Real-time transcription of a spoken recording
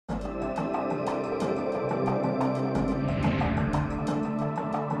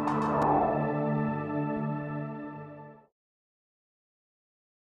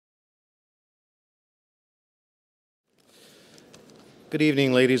Good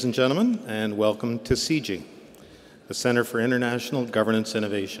evening, ladies and gentlemen, and welcome to CIGI, the Center for International Governance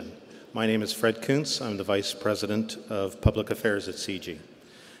Innovation. My name is Fred Kuntz. I'm the Vice President of Public Affairs at CIGI.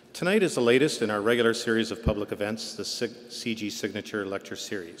 Tonight is the latest in our regular series of public events, the CIGI Signature Lecture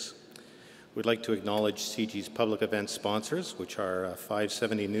Series. We'd like to acknowledge CIGI's public event sponsors, which are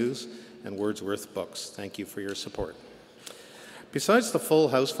 570 News and Wordsworth Books. Thank you for your support. Besides the full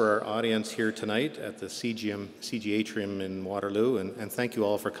house for our audience here tonight at the CIGI Atrium in Waterloo, and thank you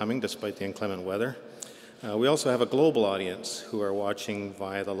all for coming despite the inclement weather, we also have a global audience who are watching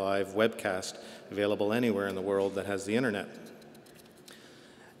via the live webcast available anywhere in the world that has the internet.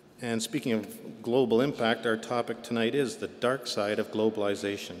 And speaking of global impact, our topic tonight is the dark side of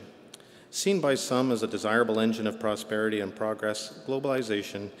globalization. Seen by some as a desirable engine of prosperity and progress,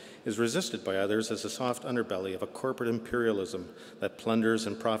 globalization is resisted by others as a soft underbelly of a corporate imperialism that plunders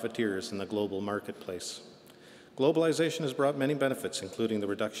and profiteers in the global marketplace. Globalization has brought many benefits, including the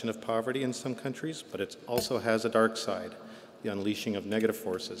reduction of poverty in some countries, but it also has a dark side, the unleashing of negative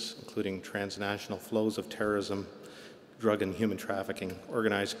forces, including transnational flows of terrorism, drug and human trafficking,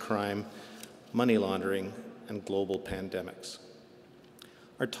 organized crime, money laundering, and global pandemics.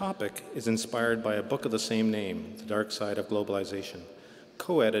 Our topic is inspired by a book of the same name, The Dark Side of Globalization,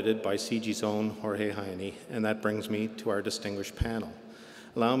 co-edited by CIGI's own Jorge Heine, and that brings me to our distinguished panel.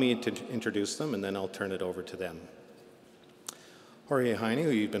 Allow me to introduce them, and then I'll turn it over to them. Jorge Heine, who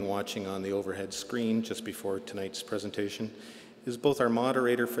you've been watching on the overhead screen just before tonight's presentation, is both our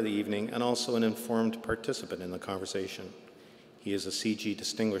moderator for the evening and also an informed participant in the conversation. He is a CIGI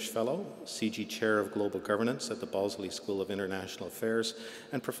Distinguished Fellow, CIGI Chair of Global Governance at the Balsillie School of International Affairs,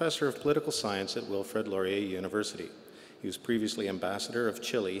 and Professor of Political Science at Wilfrid Laurier University. He was previously Ambassador of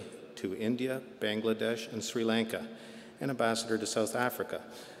Chile to India, Bangladesh, and Sri Lanka, and Ambassador to South Africa,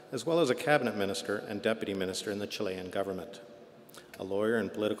 as well as a Cabinet Minister and Deputy Minister in the Chilean government. A lawyer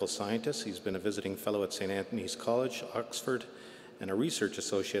and political scientist, he's been a visiting fellow at St. Anthony's College, Oxford, and a research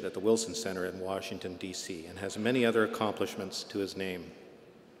associate at the Wilson Center in Washington, D.C., and has many other accomplishments to his name.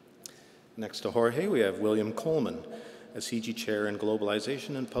 Next to Jorge, we have William Coleman, a CIGI Chair in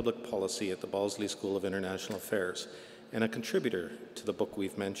Globalization and Public Policy at the Balsillie School of International Affairs, and a contributor to the book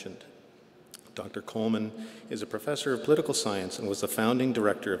we've mentioned. Dr. Coleman is a professor of political science and was the founding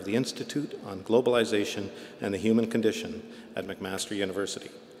director of the Institute on Globalization and the Human Condition at McMaster University.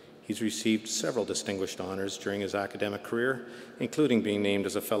 He's received several distinguished honors during his academic career, including being named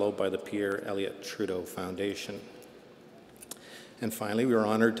as a fellow by the Pierre Elliott Trudeau Foundation. And finally, we are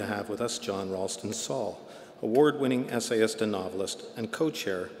honored to have with us John Ralston Saul, award-winning essayist and novelist, and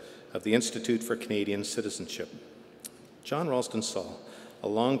co-chair of the Institute for Canadian Citizenship. John Ralston Saul, a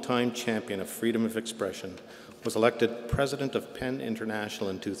longtime champion of freedom of expression, was elected president of PEN International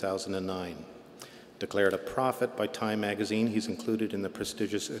in 2009. Declared a prophet by Time magazine, he's included in the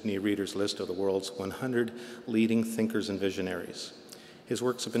prestigious Sydney Readers' List of the world's 100 leading thinkers and visionaries. His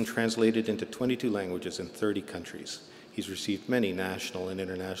works have been translated into 22 languages in 30 countries. He's received many national and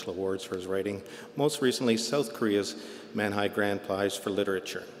international awards for his writing, most recently South Korea's Manhai Grand Prize for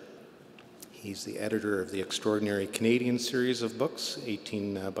Literature. He's the editor of the extraordinary Canadian series of books,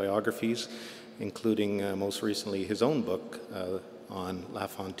 18 biographies, including most recently his own book on La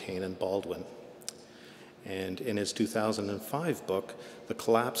Fontaine and Baldwin. And in his 2005 book, The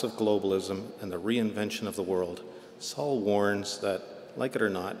Collapse of Globalism and the Reinvention of the World, Saul warns that, like it or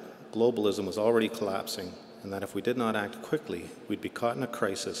not, globalism was already collapsing, and that if we did not act quickly, we'd be caught in a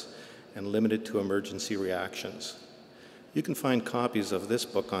crisis and limited to emergency reactions. You can find copies of this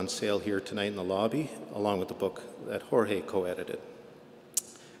book on sale here tonight in the lobby, along with the book that Jorge co-edited.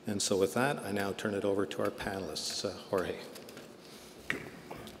 And so with that, I now turn it over to our panelists. Jorge.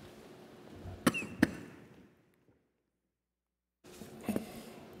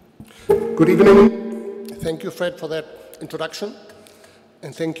 Good evening. Thank you, Fred, for that introduction.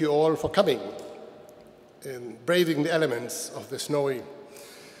 And thank you all for coming and braving the elements of the snowy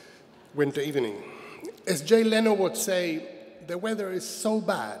winter evening. As Jay Leno would say, the weather is so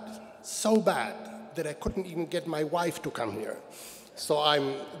bad that I couldn't even get my wife to come here. So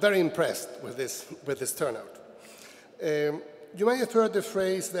I'm very impressed with this turnout. You may have heard the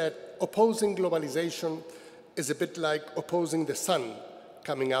phrase that opposing globalization is a bit like opposing the sun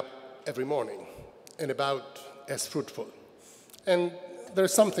coming up every morning, and about as fruitful. And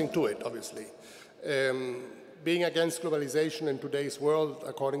there's something to it, obviously. Being against globalization in today's world,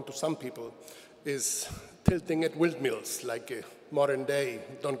 according to some people, is tilting at windmills like a modern-day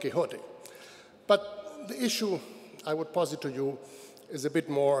Don Quixote. But the issue I would posit to you is a bit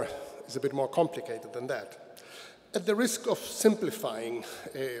more complicated than that. At the risk of simplifying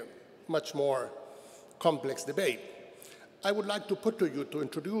a much more complex debate, I would like to put to you, to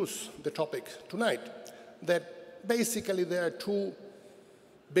introduce the topic tonight, that basically there are two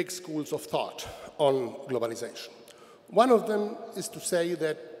big schools of thought on globalization. One of them is to say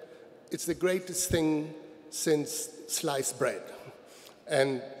that it's the greatest thing since sliced bread,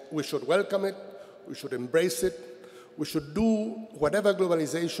 and we should welcome it, we should embrace it, we should do whatever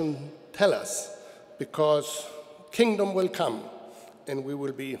globalization tells us, because kingdom will come and we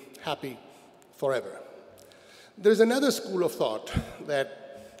will be happy forever. There's another school of thought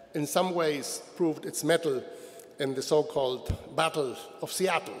that in some ways proved its mettle in the so-called Battle of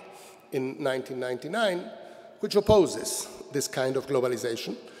Seattle in 1999, which opposes this kind of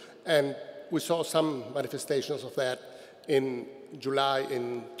globalization. And we saw some manifestations of that in July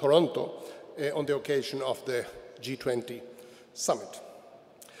in Toronto on the occasion of the G20 summit.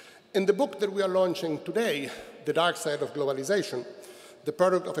 In the book that we are launching today, The Dark Side of Globalization, the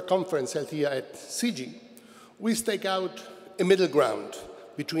product of a conference held here at CIGI, we stake out a middle ground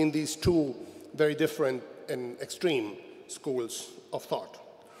between these two very different and extreme schools of thought.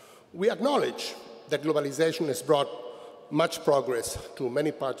 We acknowledge that globalization has brought much progress to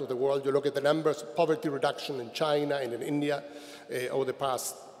many parts of the world. You look at the numbers of poverty reduction in China and in India over the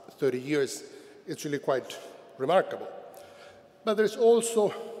past 30 years, it's really quite remarkable. But there's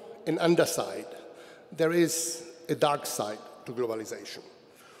also an underside. There is a dark side to globalization.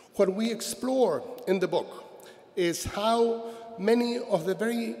 What we explore in the book is how many of the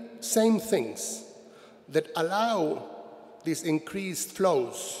very same things that allow these increased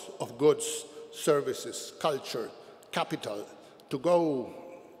flows of goods, services, culture, capital to go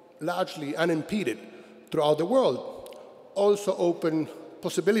largely unimpeded throughout the world also open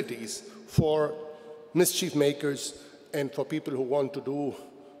possibilities for mischief makers and for people who want to do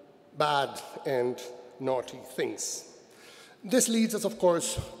bad and naughty things. This leads us, of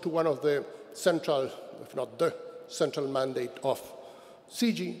course, to one of the central, if not the central mandate of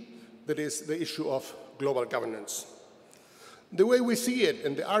CIGI, that is the issue of global governance. The way we see it,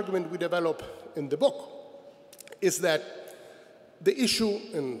 and the argument we develop in the book, is that the issue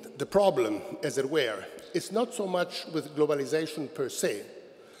and the problem, as it were, is not so much with globalization per se,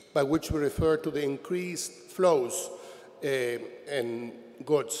 by which we refer to the increased flows in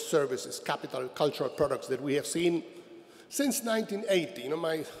goods, services, capital, cultural products that we have seen since 1980.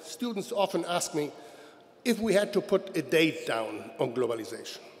 My students often ask me if we had to put a date down on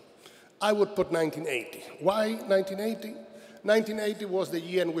globalization. I would put 1980. Why 1980? 1980 was the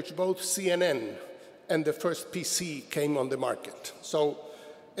year in which both CNN and the first PC came on the market. So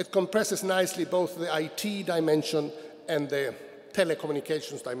it compresses nicely both the IT dimension and the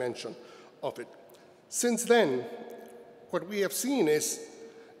telecommunications dimension of it. Since then, what we have seen is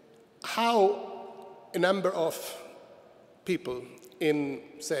how a number of people in,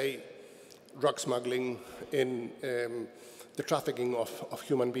 say, drug smuggling, in the trafficking of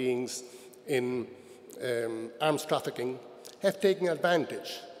human beings, in arms trafficking, have taken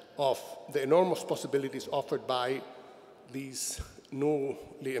advantage of the enormous possibilities offered by these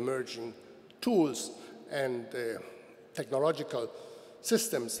newly emerging tools and technological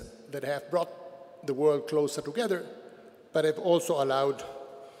systems that have brought the world closer together, but have also allowed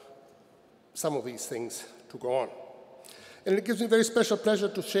some of these things to go on. And it gives me very special pleasure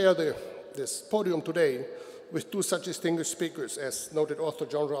to share this podium today with two such distinguished speakers as noted author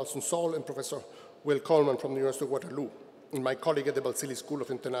John Ralston Saul and Professor Will Coleman from the University of Waterloo, and my colleague at the Balsillie School of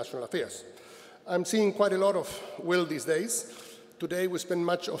International Affairs. I'm seeing quite a lot of Will these days. Today we spend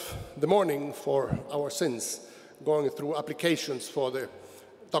much of the morning for our sins going through applications for the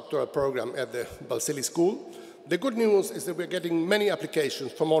doctoral program at the Balsillie School. The good news is that we're getting many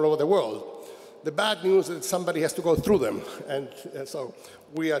applications from all over the world. The bad news is that somebody has to go through them, and so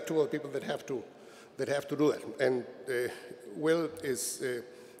we are two of the people that have to do that. And Will is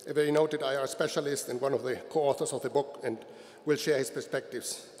a very noted IR specialist and one of the co-authors of the book, and will share his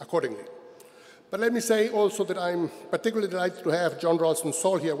perspectives accordingly. But let me say also that I'm particularly delighted to have John Ralston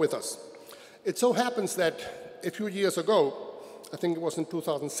Saul here with us. It so happens that a few years ago, I think it was in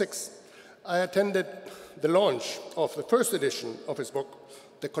 2006, I attended the launch of the first edition of his book,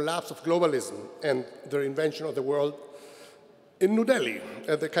 The Collapse of Globalism and the Reinvention of the World, in New Delhi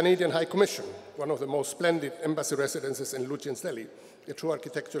at the Canadian High Commission, one of the most splendid embassy residences in Lutyens, Delhi, a true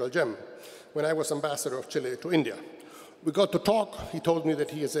architectural gem, when I was ambassador of Chile to India. We got to talk. He told me that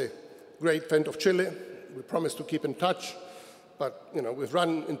he is a great friend of Chile. We promised to keep in touch, but we've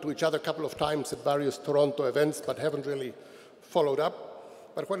run into each other a couple of times at various Toronto events, but haven't really followed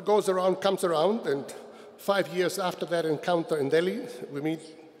up. But what goes around comes around, and 5 years after that encounter in Delhi, we meet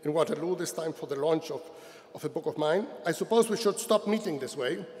in Waterloo, this time for the launch of a book of mine. I suppose we should stop meeting this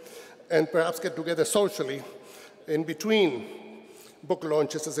way and perhaps get together socially in between book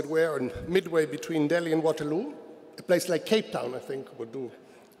launches, as it were, and midway between Delhi and Waterloo. A place like Cape Town, I think, would do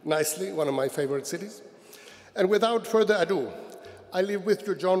nicely, one of my favorite cities. And without further ado, I leave with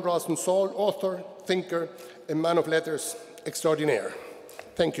you John Ralston Saul, author, thinker, and man of letters extraordinaire.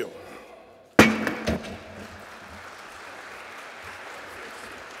 Thank you.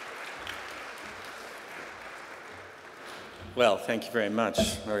 Well, thank you very much.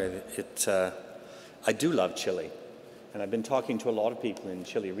 I do love Chile, and I've been talking to a lot of people in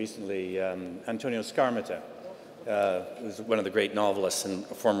Chile recently. Antonio Scarmata, who's one of the great novelists and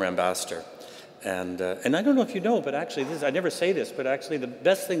a former ambassador. And I don't know if you know, but actually, I never say this, but actually the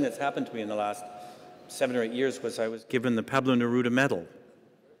best thing that's happened to me in the last 7 or 8 years was I was given the Pablo Neruda Medal.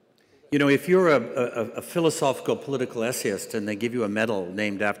 You know, if you're a philosophical political essayist and they give you a medal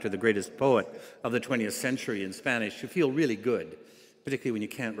named after the greatest poet of the 20th century in Spanish, you feel really good, particularly when you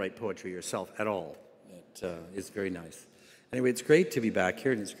can't write poetry yourself at all. It's very nice. Anyway, it's great to be back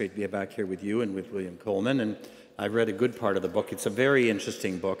here, and it's great to be back here with you and with William Coleman. And I've read a good part of the book. It's a very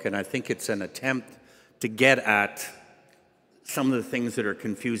interesting book, and I think it's an attempt to get at some of the things that are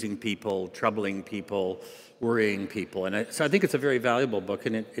confusing people, troubling people, worrying people. And so I think it's a very valuable book,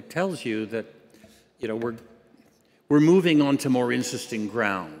 and it tells you that, you know, we're moving on to more interesting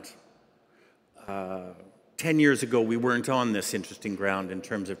ground. 10 years ago, we weren't on this interesting ground in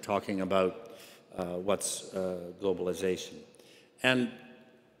terms of talking about what's globalization. And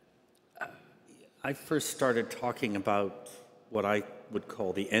I first started talking about what I would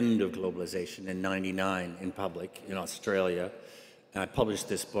call the end of globalization in '99 in public in Australia. And I published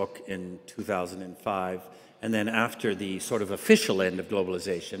this book in 2005. And then after the sort of official end of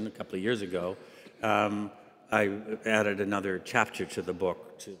globalization, a couple of years ago, I added another chapter to the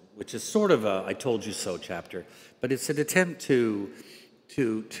book, which is sort of a I told you so chapter. But it's an attempt to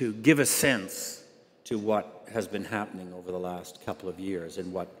give a sense to what has been happening over the last couple of years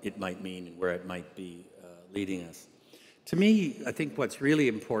and what it might mean and where it might be leading us. To me, I think what's really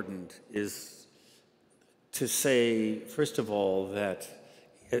important is to say, first of all, that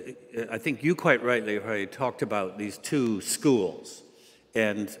I think you quite rightly talked about these two schools.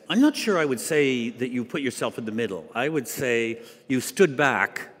 And I'm not sure I would say that you put yourself in the middle. I would say you stood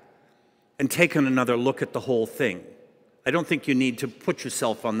back and taken another look at the whole thing. I don't think you need to put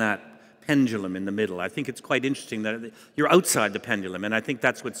yourself on that pendulum in the middle. I think it's quite interesting that you're outside the pendulum, and I think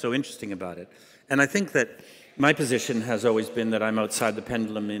that's what's so interesting about it. And I think that my position has always been that I'm outside the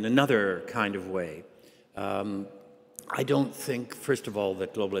pendulum in another kind of way. I don't think, first of all,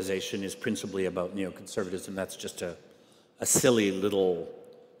 that globalization is principally about neoconservatism. That's just a silly little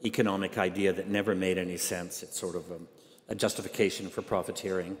economic idea that never made any sense. It's sort of a justification for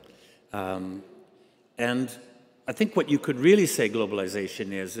profiteering. And I think what you could really say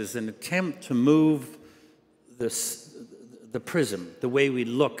globalization is an attempt to move the prism, the way we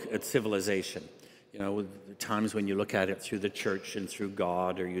look at civilization. You know, the times when you look at it through the church and through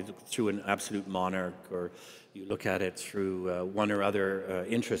God, or you look through an absolute monarch, or you look at it through one or other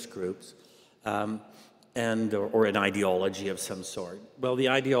interest groups, or an ideology of some sort. Well, the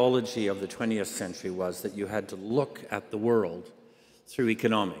ideology of the 20th century was that you had to look at the world through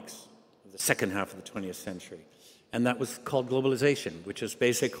economics, the second half of the 20th century. And that was called globalization, which is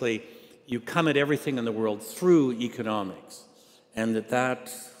basically you come at everything in the world through economics, and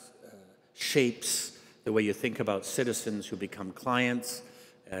that shapes the way you think about citizens who become clients.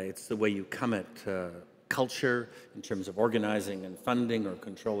 It's the way you come at culture in terms of organizing and funding or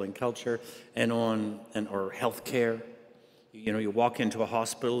controlling culture, or healthcare. You know, you walk into a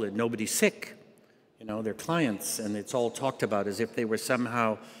hospital and nobody's sick. You know, they're clients, and it's all talked about as if they were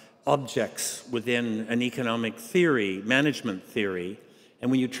somehow objects within an economic theory, management theory. And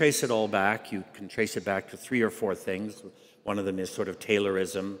when you trace it all back, you can trace it back to 3 or 4 things. One of them is sort of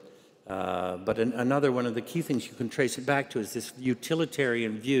Taylorism. But another one of the key things you can trace it back to is this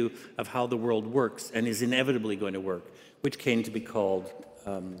utilitarian view of how the world works and is inevitably going to work, which came to be called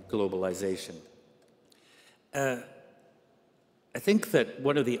globalization. I think that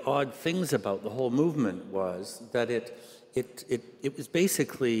one of the odd things about the whole movement was that it was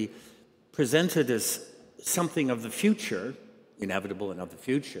basically presented as something of the future, inevitable and of the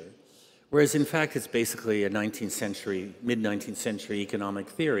future, whereas in fact it's basically a 19th century, mid-19th century economic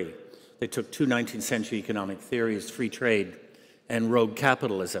theory. They took 2 19th century economic theories, free trade and rogue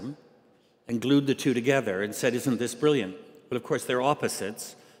capitalism, and glued the two together and said, isn't this brilliant? But of course they're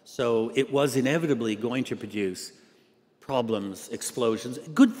opposites, so it was inevitably going to produce problems, explosions,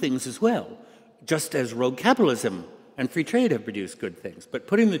 good things as well, just as rogue capitalism and free trade have produced good things. But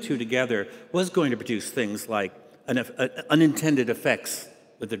putting the two together was going to produce things like unintended effects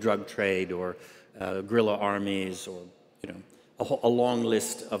with the drug trade, or guerrilla armies, or a long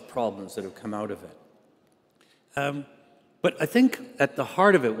list of problems that have come out of it. But I think at the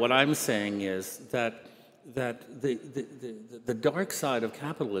heart of it, what I'm saying is that the dark side of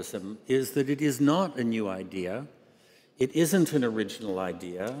capitalism is that it is not a new idea. It isn't an original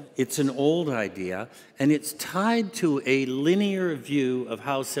idea. It's an old idea, and it's tied to a linear view of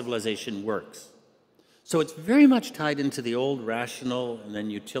how civilization works. So it's very much tied into the old rational and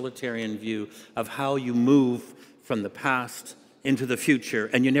then utilitarian view of how you move from the past into the future,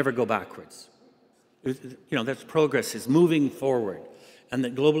 and you never go backwards. That's progress, is moving forward. And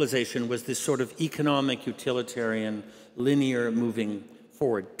that globalization was this sort of economic, utilitarian, linear moving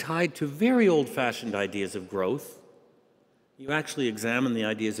forward, tied to very old-fashioned ideas of growth. You actually examine the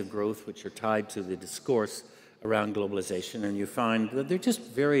ideas of growth which are tied to the discourse around globalization, and you find that they're just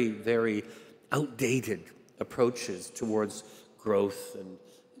very, very outdated approaches towards growth and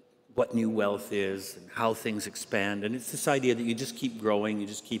what new wealth is and how things expand. And it's this idea that you just keep growing, you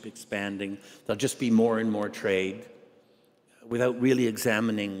just keep expanding. There'll just be more and more trade without really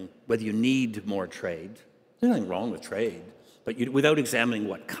examining whether you need more trade. There's nothing wrong with trade, but without examining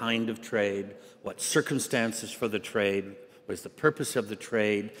what kind of trade, what circumstances for the trade, what is the purpose of the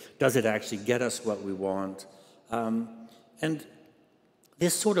trade, does it actually get us what we want? And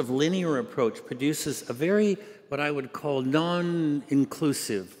this sort of linear approach produces a very, what I would call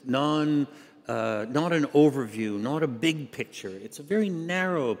non-inclusive, not an overview, not a big picture. It's a very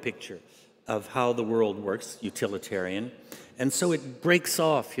narrow picture of how the world works, utilitarian. And so it breaks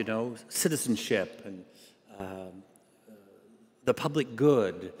off, citizenship and the public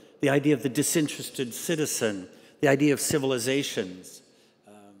good, the idea of the disinterested citizen, the idea of civilizations.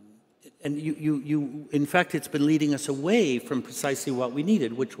 And in fact, it's been leading us away from precisely what we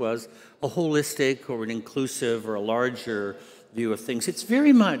needed, which was a holistic or an inclusive or a larger view of things. It's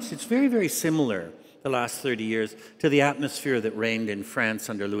very, very similar, the last 30 years, to the atmosphere that reigned in France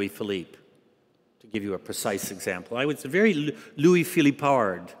under Louis Philippe, to give you a precise example. I would say very Louis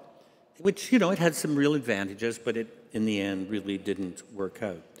Philippard, which, it had some real advantages, but it, in the end, really didn't work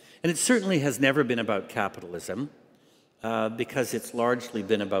out. And it certainly has never been about capitalism, because it's largely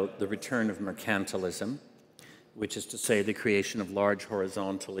been about the return of mercantilism, which is to say the creation of large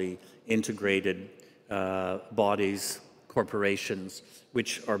horizontally integrated bodies, corporations,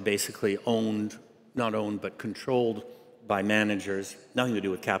 which are basically not owned, but controlled by managers, nothing to do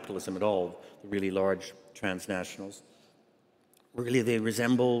with capitalism at all, the really large transnationals. Really, they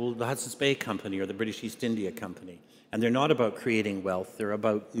resemble the Hudson's Bay Company or the British East India Company. And they're not about creating wealth, they're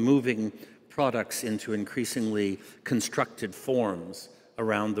about moving products into increasingly constructed forms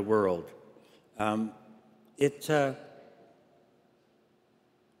around the world. It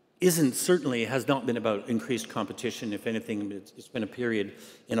has not been about increased competition. If anything, it's been a period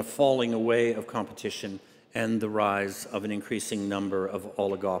in a falling away of competition and the rise of an increasing number of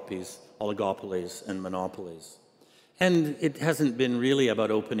oligopolies and monopolies. And it hasn't been really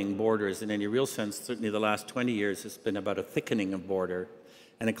about opening borders in any real sense. Certainly the last 20 years has been about a thickening of border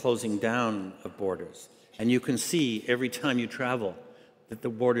and a closing down of borders. And you can see every time you travel that the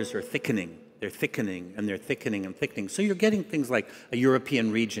borders are thickening. They're thickening, and they're thickening and thickening. So you're getting things like a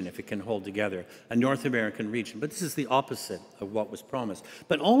European region, if it can hold together, a North American region. But this is the opposite of what was promised.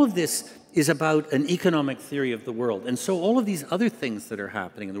 But all of this is about an economic theory of the world. And so all of these other things that are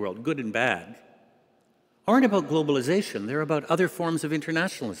happening in the world, good and bad, aren't about globalization. They're about other forms of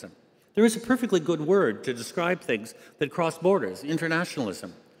internationalism. There is a perfectly good word to describe things that cross borders,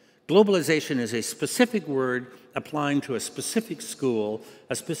 internationalism. Globalization is a specific word applying to a specific school,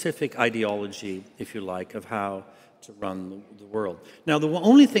 a specific ideology, if you like, of how to run the world. Now, the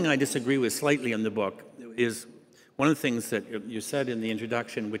only thing I disagree with slightly in the book is one of the things that you said in the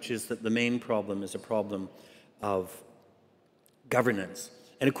introduction, which is that the main problem is a problem of governance.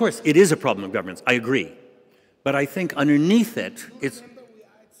 And of course, it is a problem of governance, I agree. But I think underneath it, it's...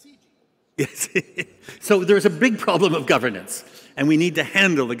 Yes. So there's a big problem of governance, and we need to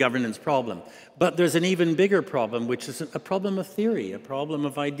handle the governance problem. But there's an even bigger problem, which is a problem of theory, a problem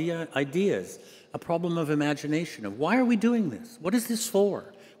of ideas, a problem of imagination, of why are we doing this? What is this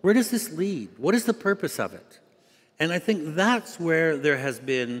for? Where does this lead? What is the purpose of it? And I think that's where there has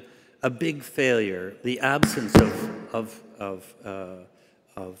been a big failure, the absence of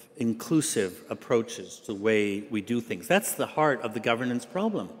inclusive approaches to the way we do things. That's the heart of the governance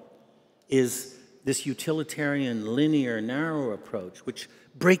problem, is this utilitarian, linear, narrow approach, which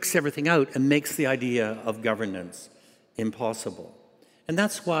breaks everything out and makes the idea of governance impossible. And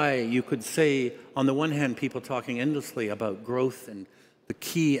that's why you could say, on the one hand, people talking endlessly about growth and the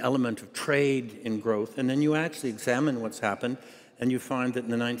key element of trade in growth, and then you actually examine what's happened, and you find that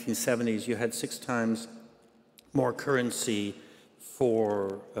in the 1970s you had 6 times more currency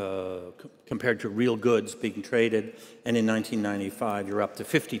compared to real goods being traded, and in 1995 you're up to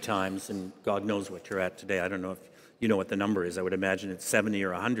 50 times, and God knows what you're at today. I don't know if you know what the number is. I would imagine it's 70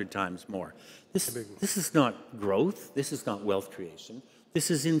 or 100 times more. This is not growth. This is not wealth creation.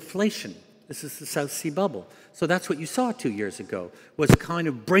 This is inflation. This is the South Sea bubble. So that's what you saw 2 years ago, was a kind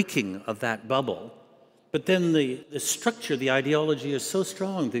of breaking of that bubble. But then the structure, the ideology is so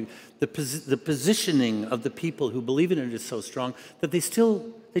strong, the positioning of the people who believe in it is so strong that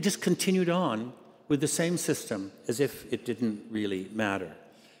they just continued on with the same system as if it didn't really matter.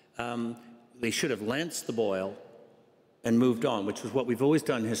 They should have lanced the boil and moved on, which is what we've always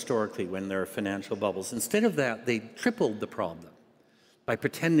done historically when there are financial bubbles. Instead of that, they tripled the problem by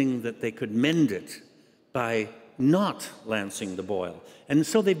pretending that they could mend it by not lancing the boil. And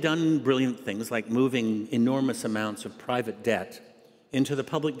so they've done brilliant things like moving enormous amounts of private debt into the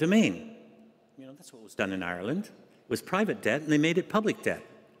public domain. You know, that's what was done in Ireland. It was private debt, and they made it public debt.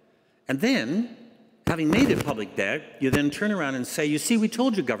 And then, having made it public debt, you then turn around and say, you see, we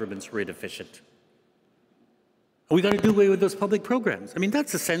told you governments were inefficient. We got to do away with those public programs. I mean,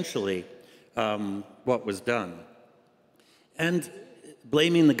 that's essentially what was done. And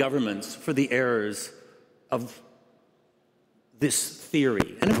blaming the governments for the errors of this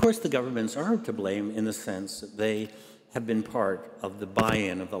theory. And of course, the governments are to blame in the sense that they have been part of the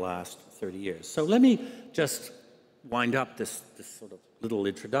buy-in of the last 30 years. So let me just wind up this sort of little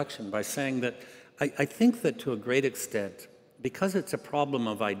introduction by saying that I think that to a great extent, because it's a problem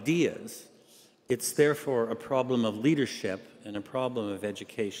of ideas, it's therefore a problem of leadership and a problem of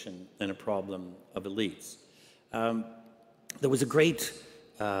education and a problem of elites. There was a great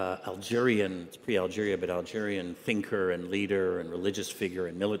Algerian, it's pre-Algeria, but Algerian thinker and leader and religious figure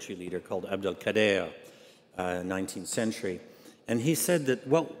and military leader called Abdelkader, 19th century. And he said that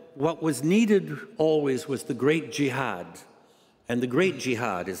what was needed always was the great jihad. And the great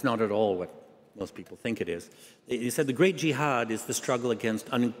jihad is not at all what most people think it is. He said the great jihad is the struggle against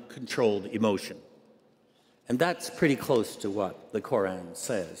uncontrolled emotion. And that's pretty close to what the Quran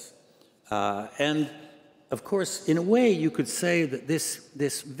says. And of course, in a way, you could say that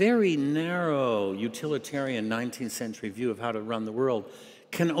this very narrow utilitarian 19th century view of how to run the world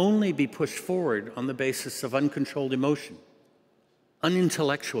can only be pushed forward on the basis of uncontrolled emotion,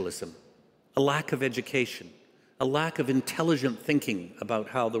 unintellectualism, a lack of education, a lack of intelligent thinking about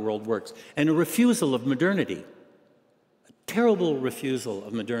how the world works, and a refusal of modernity, a terrible refusal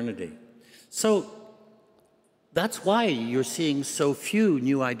of modernity. So that's why you're seeing so few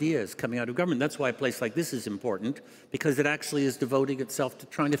new ideas coming out of government. That's why a place like this is important, because it actually is devoting itself to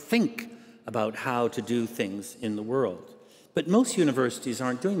trying to think about how to do things in the world. But most universities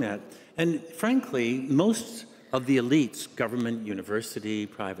aren't doing that. And frankly, most of the elites, government, university,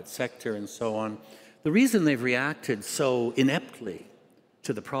 private sector, and so on, the reason they've reacted so ineptly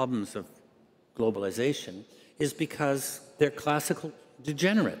to the problems of globalization is because they're classical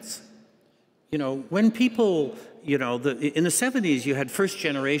degenerates. You know, when people, you know, in the 70s, you had first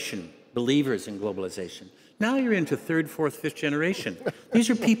generation believers in globalization. Now you're into third, fourth, fifth generation. These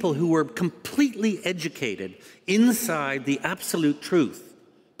are people who were completely educated inside the absolute truth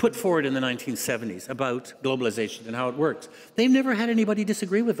put forward in the 1970s about globalization and how it works. They've never had anybody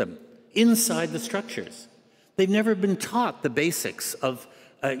disagree with them inside the structures. They've never been taught the basics of,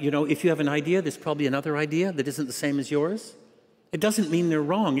 you know, if you have an idea, there's probably another idea that isn't the same as yours. It doesn't mean they're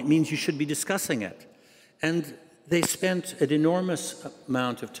wrong. It means you should be discussing it. And they spent an enormous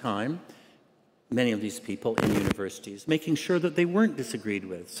amount of time, many of these people in universities, making sure that they weren't disagreed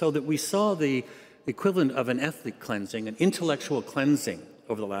with, so that we saw the equivalent of an ethnic cleansing, an intellectual cleansing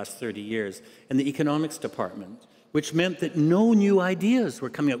over the last 30 years in the economics department, which meant that no new ideas were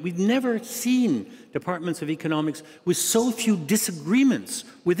coming up. We've never seen departments of economics with so few disagreements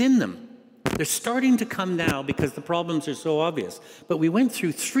within them. They're starting to come now because the problems are so obvious. But we went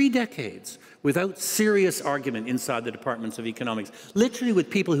through 3 decades without serious argument inside the departments of economics, literally with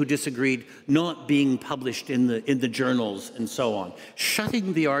people who disagreed not being published in the journals and so on,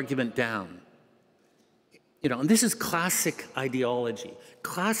 shutting the argument down. You know, and this is classic ideology,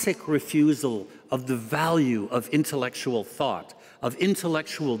 classic refusal of the value of intellectual thought, of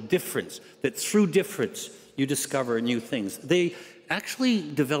intellectual difference, that through difference you discover new things. They actually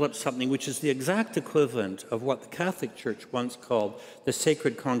developed something which is the exact equivalent of what the Catholic Church once called the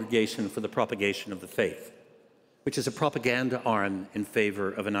Sacred Congregation for the Propagation of the Faith, which is a propaganda arm in favor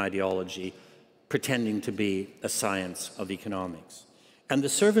of an ideology pretending to be a science of economics. And the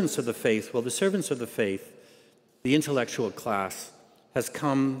servants of the faith, well, the servants of the faith, the intellectual class, has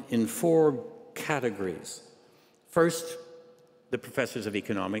come in 4 categories. First, the professors of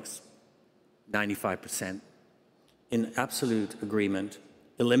economics, 95%, in absolute agreement,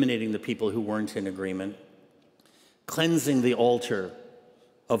 eliminating the people who weren't in agreement, cleansing the altar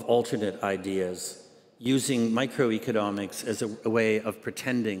of alternate ideas, using microeconomics as a way of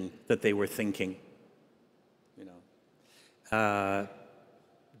pretending that they were thinking,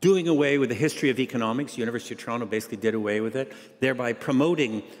 doing away with the history of economics. University of Toronto basically did away with it, thereby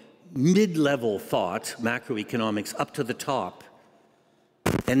promoting mid-level thought, macroeconomics, up to the top,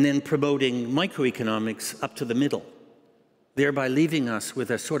 and then promoting microeconomics up to the middle, thereby leaving us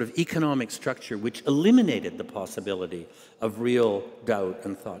with a sort of economic structure which eliminated the possibility of real doubt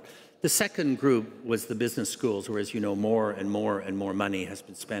and thought. The second group was the business schools, where, as you know, more and more and more money has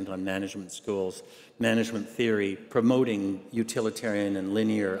been spent on management schools, management theory, promoting utilitarian and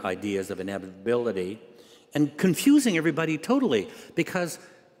linear ideas of inevitability, and confusing everybody totally, because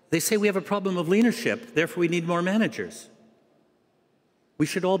they say we have a problem of leadership, therefore we need more managers. We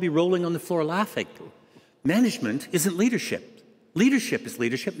should all be rolling on the floor laughing. Management isn't leadership. Leadership is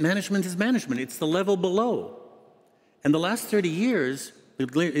leadership. Management is management. It's the level below. And the last 30 years,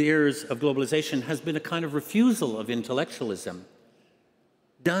 the years of globalization, has been a kind of refusal of intellectualism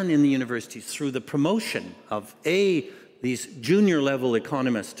done in the universities through the promotion of these junior level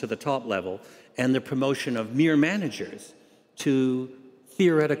economists to the top level, and the promotion of mere managers to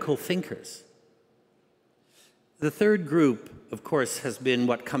theoretical thinkers. The third group, of course, has been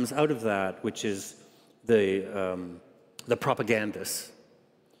what comes out of that, which is the propagandists.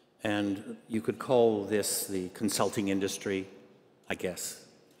 And you could call this the consulting industry, I guess.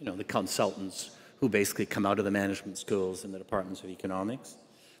 The consultants who basically come out of the management schools and the departments of economics.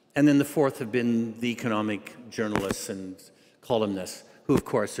 And then the fourth have been the economic journalists and columnists, who, of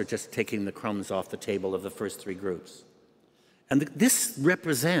course, are just taking the crumbs off the table of the first three groups. And this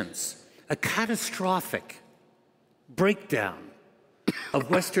represents a catastrophic breakdown of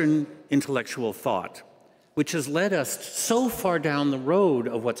Western intellectual thought, which has led us so far down the road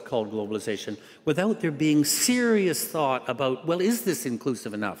of what's called globalization without there being serious thought about, well, is this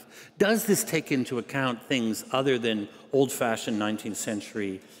inclusive enough? Does this take into account things other than old-fashioned 19th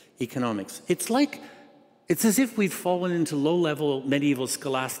century economics? It's as if we've fallen into low-level medieval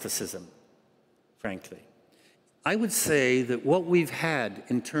scholasticism, frankly. I would say that what we've had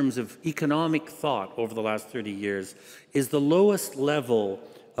in terms of economic thought over the last 30 years is the lowest level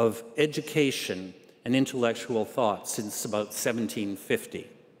of education and intellectual thought since about 1750,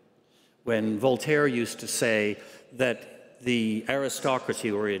 when Voltaire used to say that the aristocracy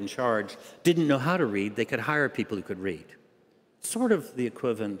who were in charge didn't know how to read, they could hire people who could read. Sort of the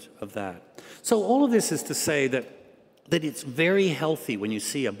equivalent of that. So all of this is to say that it's very healthy when you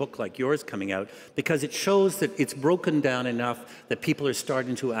see a book like yours coming out, because it shows that it's broken down enough that people are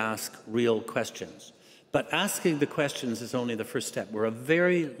starting to ask real questions. But asking the questions is only the first step. We're a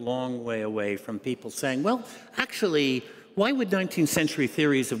very long way away from people saying, well, actually, why would 19th century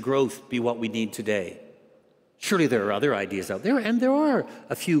theories of growth be what we need today? Surely there are other ideas out there, and there are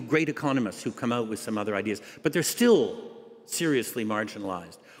a few great economists who come out with some other ideas, but they're still seriously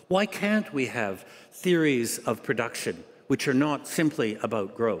marginalized. Why can't we have theories of production which are not simply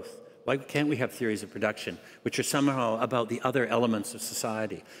about growth? Why can't we have theories of production which are somehow about the other elements of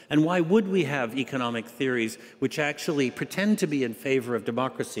society? And why would we have economic theories which actually pretend to be in favor of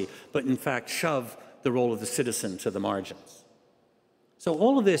democracy, but in fact shove the role of the citizen to the margins? So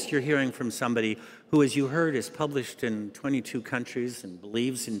all of this you're hearing from somebody who, as you heard, is published in 22 countries and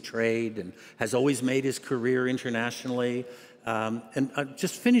believes in trade and has always made his career internationally. And I'll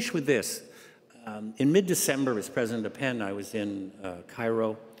just finish with this. In mid-December, as President of Penn, I was in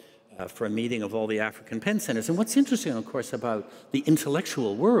Cairo for a meeting of all the African Penn Centers. And what's interesting, of course, about the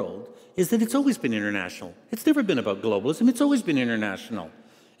intellectual world is that it's always been international. It's never been about globalism. It's always been international.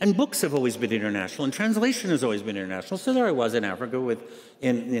 And books have always been international, and translation has always been international. So there I was in Africa,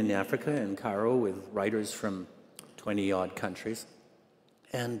 in Africa, in Cairo, with writers from 20-odd countries,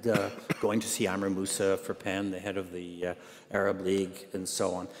 and going to see Amr Moussa for Penn, the head of the Arab League, and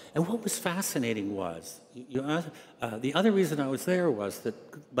so on. And what was fascinating was, the other reason I was there was that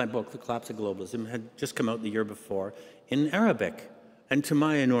my book, The Collapse of Globalism, had just come out the year before in Arabic. And to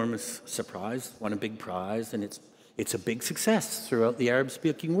my enormous surprise, won a big prize, and it's a big success throughout the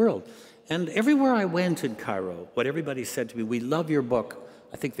Arab-speaking world. And everywhere I went in Cairo, what everybody said to me, we love your book.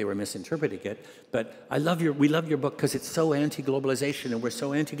 I think they were misinterpreting it, but we love your book because it's so anti-globalization, and we're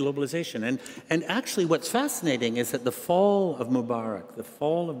so anti-globalization. And actually what's fascinating is that the fall of Mubarak, the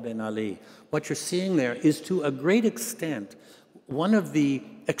fall of Ben Ali, what you're seeing there is to a great extent one of the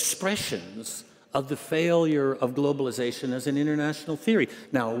expressions of the failure of globalization as an international theory.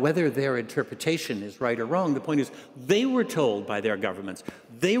 Now, whether their interpretation is right or wrong, the point is they were told by their governments,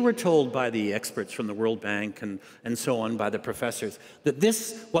 they were told by the experts from the World Bank and so on, by the professors, that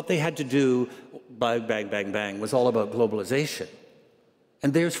this, what they had to do, bang, bang, bang, bang, was all about globalization.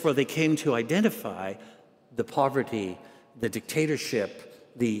 And therefore, they came to identify the poverty, the dictatorship,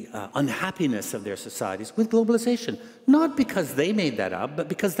 the unhappiness of their societies with globalization. Not because they made that up, but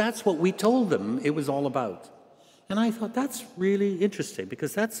because that's what we told them it was all about. And I thought, that's really interesting,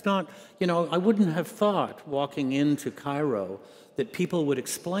 because that's not, you know, I wouldn't have thought walking into Cairo that people would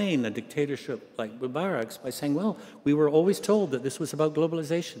explain a dictatorship like Mubarak's by saying, well, we were always told that this was about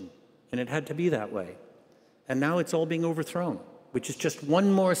globalization, and it had to be that way. And now it's all being overthrown, which is just one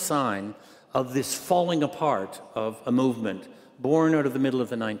more sign of this falling apart of a movement born out of the middle of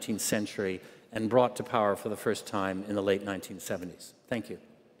the 19th century and brought to power for the first time in the late 1970s. Thank you.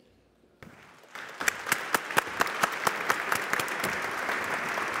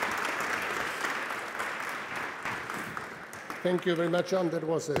 Thank you very much, John. That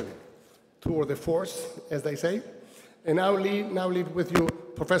was a tour de force, as they say. And now lead with you,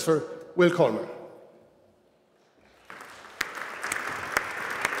 Professor Will Coleman.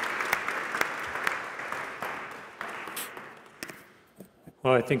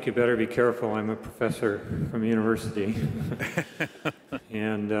 Well, I think you better be careful. I'm a professor from university,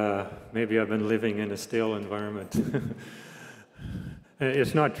 and maybe I've been living in a stale environment.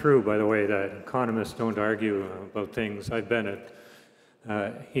 It's not true, by the way, that economists don't argue about things. I've been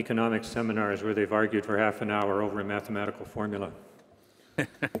at economics seminars where they've argued for half an hour over a mathematical formula.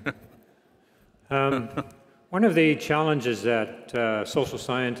 One of the challenges that social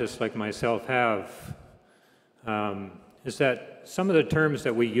scientists like myself have is that some of the terms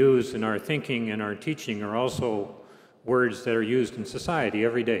that we use in our thinking and our teaching are also words that are used in society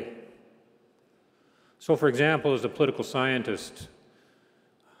every day. So, for example, as a political scientist,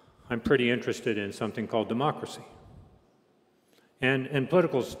 I'm pretty interested in something called democracy. And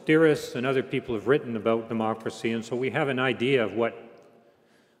political theorists and other people have written about democracy, and so we have an idea of what,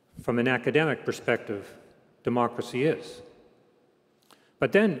 from an academic perspective, democracy is.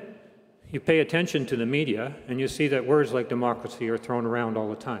 But then you pay attention to the media, and you see that words like democracy are thrown around all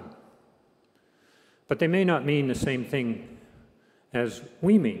the time. But they may not mean the same thing as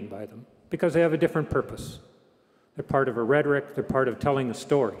we mean by them, because they have a different purpose. They're part of a rhetoric, they're part of telling a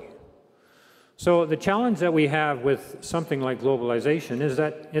story. So the challenge that we have with something like globalization is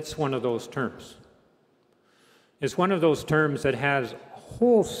that it's one of those terms. It's one of those terms that has a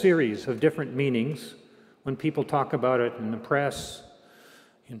whole series of different meanings when people talk about it in the press,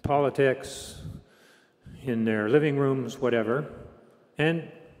 in politics, in their living rooms, whatever.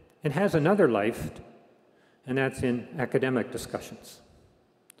 And it has another life, and that's in academic discussions.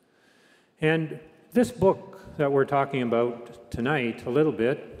 And this book that we're talking about tonight, a little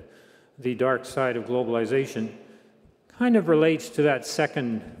bit, The Dark Side of Globalization, kind of relates to that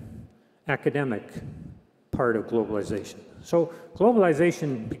second academic part of globalization. So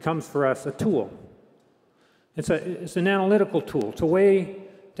globalization becomes for us a tool. It's an analytical tool. It's a way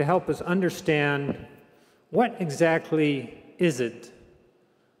to help us understand what exactly is it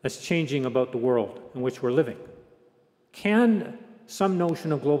that's changing about the world in which we're living. Can some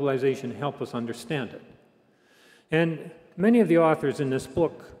notion of globalization help us understand it? And many of the authors in this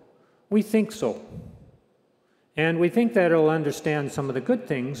book, we think so. And we think that it'll understand some of the good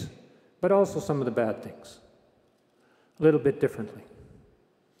things, but also some of the bad things, a little bit differently.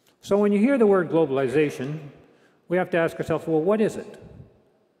 So when you hear the word globalization, we have to ask ourselves, well, what is it?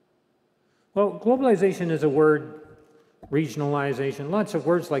 Well, globalization is a word, regionalization, lots of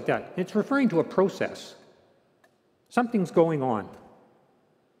words like that. It's referring to a process. Something's going on.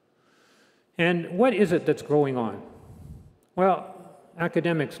 And what is it that's going on? Well,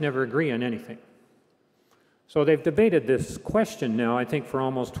 academics never agree on anything. So they've debated this question now, I think, for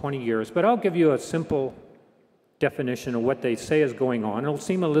almost 20 years. But I'll give you a simple definition of what they say is going on. It'll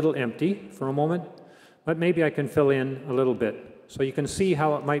seem a little empty for a moment, but maybe I can fill in a little bit so you can see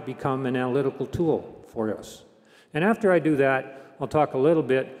how it might become an analytical tool for us. And after I do that, I'll talk a little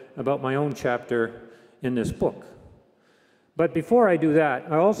bit about my own chapter in this book. But before I do that,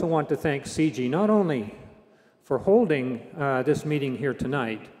 I also want to thank CIGI not only for holding this meeting here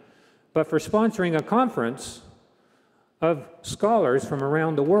tonight, but for sponsoring a conference of scholars from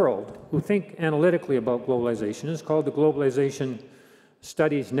around the world who think analytically about globalization. It's called the Globalization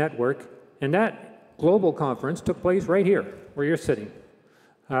Studies Network, and that global conference took place right here, where you're sitting,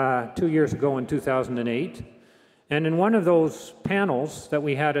 2 years ago in 2008. And in one of those panels that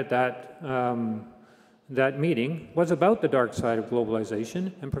we had at that meeting was about the dark side of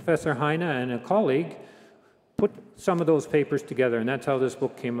globalization, and Professor Heine and a colleague put some of those papers together, and that's how this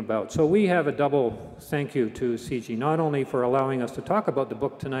book came about. So we have a double thank you to CIGI, not only for allowing us to talk about the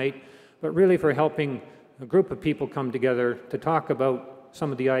book tonight, but really for helping a group of people come together to talk about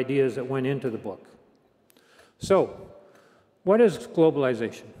some of the ideas that went into the book. So, what is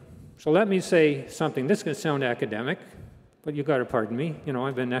globalization? So let me say something. This is going to sound academic, but you've got to pardon me. You know,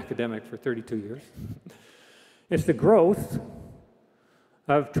 I've been academic for 32 years. It's the growth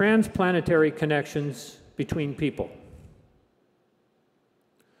of transplanetary connections between people.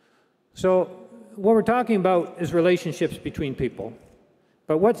 So what we're talking about is relationships between people,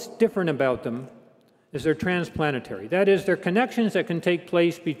 but what's different about them is they're transplanetary. That is, they're connections that can take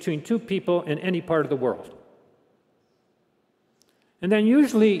place between two people in any part of the world. And then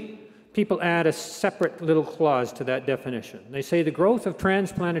usually people add a separate little clause to that definition. They say the growth of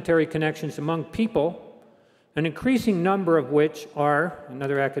transplanetary connections among people, an increasing number of which are,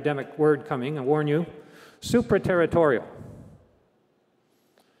 another academic word coming, I warn you, supraterritorial.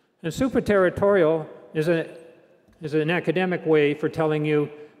 And supraterritorial is an academic way for telling you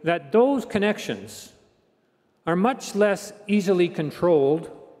that those connections are much less easily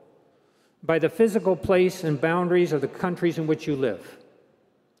controlled by the physical place and boundaries of the countries in which you live.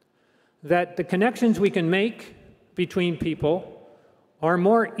 That the connections we can make between people are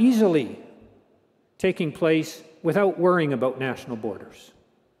more easily taking place without worrying about national borders.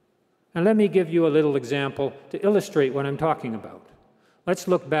 And let me give you a little example to illustrate what I'm talking about. Let's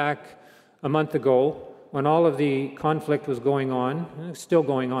look back a month ago when all of the conflict was going on, and it's still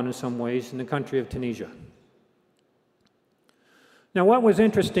going on in some ways, in the country of Tunisia. Now, what was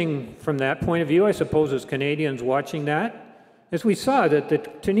interesting from that point of view, I suppose, as Canadians watching that, is we saw that the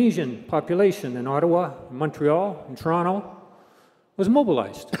Tunisian population in Ottawa, in Montreal, in Toronto was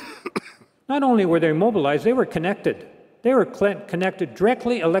mobilized. Not only were they mobilized, they were connected. They were connected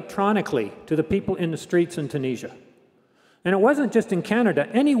directly electronically to the people in the streets in Tunisia. And it wasn't just in Canada.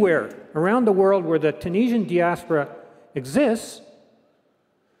 Anywhere around the world where the Tunisian diaspora exists,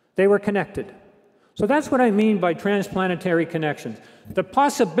 they were connected. So that's what I mean by transplanetary connections. The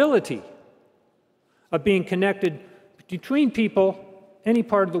possibility of being connected between people any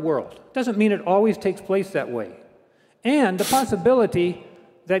part of the world. Doesn't mean it always takes place that way. And the possibility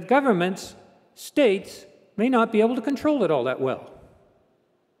that governments, states, may not be able to control it all that well.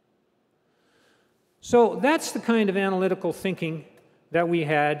 So that's the kind of analytical thinking that we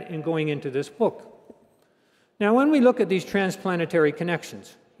had in going into this book. Now, when we look at these transplanetary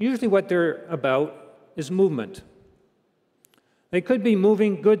connections, usually what they're about is movement. They could be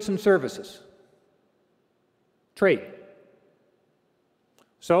moving goods and services, trade.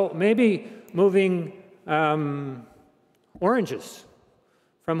 So maybe moving oranges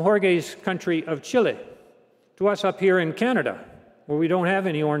from Jorge's country of Chile to us up here in Canada, where we don't have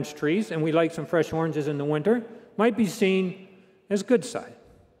any orange trees and we like some fresh oranges in the winter, might be seen as good side.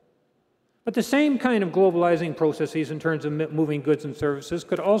 But the same kind of globalizing processes in terms of moving goods and services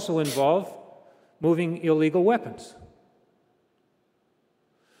could also involve moving illegal weapons.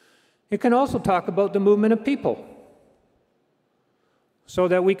 It can also talk about the movement of people. So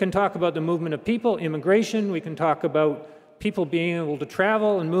that we can talk about the movement of people, immigration, we can talk about people being able to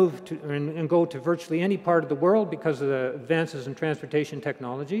travel and move to, and go to virtually any part of the world because of the advances in transportation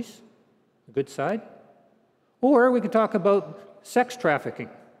technologies, the good side. Or we could talk about sex trafficking,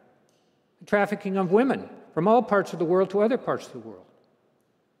 trafficking of women from all parts of the world to other parts of the world.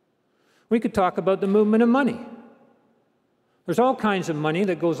 We could talk about the movement of money. There's all kinds of money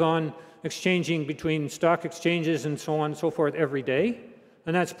that goes on exchanging between stock exchanges and so on and so forth every day,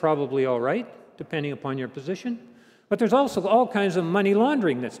 and that's probably all right, depending upon your position. But there's also all kinds of money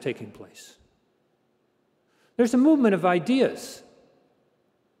laundering that's taking place. There's a movement of ideas.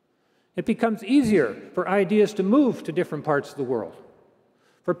 It becomes easier for ideas to move to different parts of the world,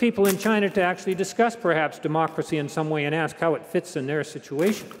 for people in China to actually discuss perhaps democracy in some way and ask how it fits in their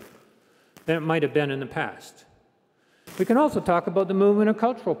situation than it might have been in the past. We can also talk about the movement of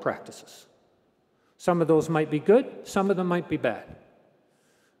cultural practices. Some of those might be good, some of them might be bad.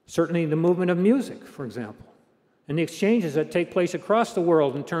 Certainly the movement of music, for example, and the exchanges that take place across the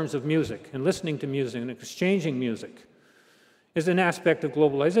world in terms of music and listening to music and exchanging music is an aspect of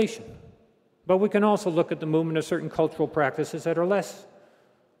globalization. But we can also look at the movement of certain cultural practices that are less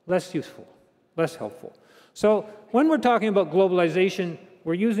useful, less helpful. So when we're talking about globalization,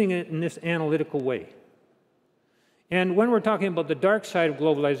 we're using it in this analytical way. And when we're talking about the dark side of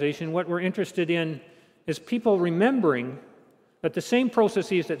globalization, what we're interested in is people remembering that the same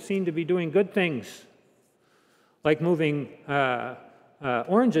processes that seem to be doing good things, like moving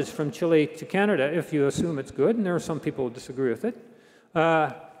oranges from Chile to Canada, if you assume it's good, and there are some people who disagree with it,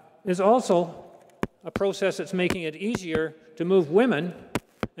 is also a process that's making it easier to move women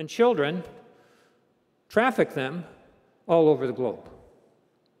and children, traffic them all over the globe.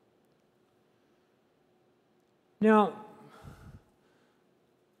 Now,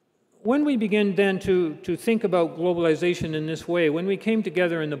 when we begin then to think about globalization in this way, when we came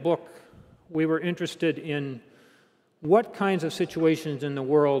together in the book, we were interested in what kinds of situations in the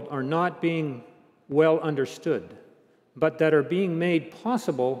world are not being well understood, but that are being made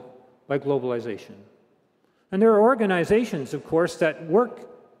possible by globalization. And there are organizations, of course, that work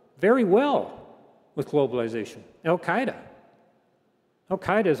very well with globalization. Al-Qaeda.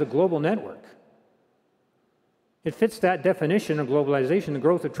 Al-Qaeda is a global network. It fits that definition of globalization, the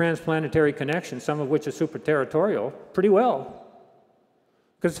growth of transplanetary connections, some of which are super-territorial, pretty well.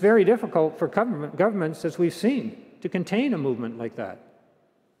 Because it's very difficult for governments, as we've seen, to contain a movement like that.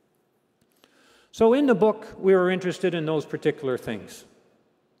 So in the book, we were interested in those particular things.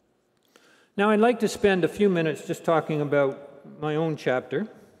 Now, I'd like to spend a few minutes just talking about my own chapter,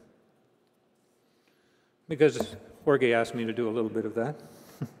 because Jorge asked me to do a little bit of that.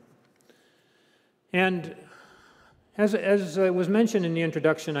 And as was mentioned in the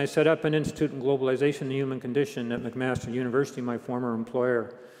introduction, I set up an Institute in Globalization and the Human Condition at McMaster University, my former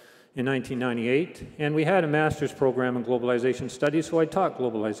employer, in 1998. And we had a master's program in globalization studies, so I taught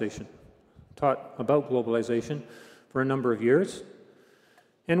about globalization for a number of years.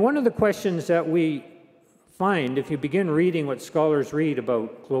 And one of the questions that we find, if you begin reading what scholars read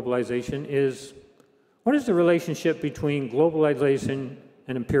about globalization, is what is the relationship between globalization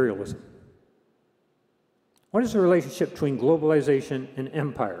and imperialism? What is the relationship between globalization and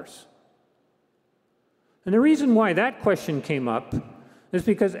empires? And the reason why that question came up is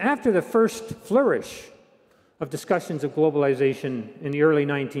because after the first flourish of discussions of globalization in the early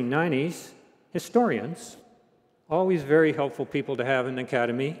 1990s, historians, always very helpful people to have in the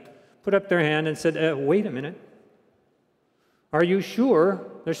academy, put up their hand and said, wait a minute, are you sure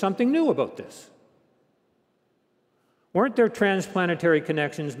there's something new about this? Weren't there transplanetary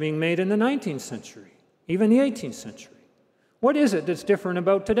connections being made in the 19th century? Even the 18th century. What is it that's different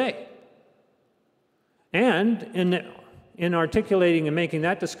about today? And in articulating and making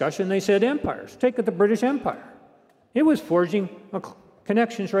that discussion, they said empires. Take the British Empire. It was forging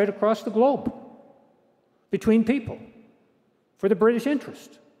connections right across the globe between people for the British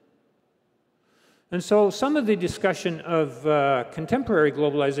interest. And so some of the discussion of contemporary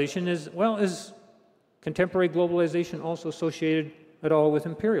globalization is, well, is contemporary globalization also associated at all with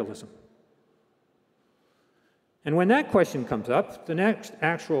imperialism? And when that question comes up, the next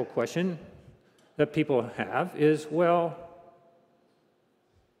actual question that people have is, well,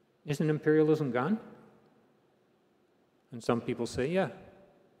 isn't imperialism gone? And some people say, yeah,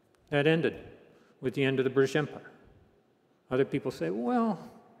 that ended with the end of the British Empire. Other people say, well,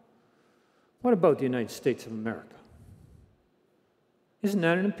 what about the United States of America? Isn't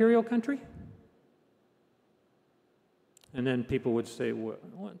that an imperial country? And then people would say, well,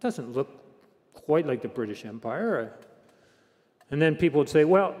 it doesn't look quite like the British Empire. And then people would say,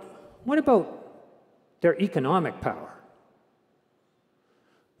 well, what about their economic power?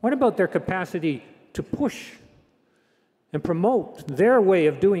 What about their capacity to push and promote their way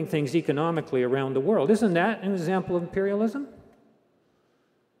of doing things economically around the world? Isn't that an example of imperialism?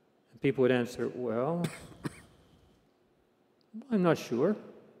 And people would answer, well, I'm not sure.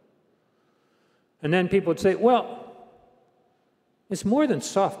 And then people would say, well, it's more than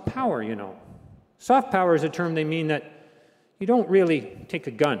soft power, you know. Soft power is a term they mean that you don't really take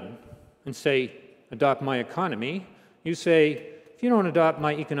a gun and say, adopt my economy. You say, if you don't adopt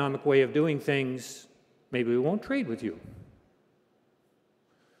my economic way of doing things, maybe we won't trade with you.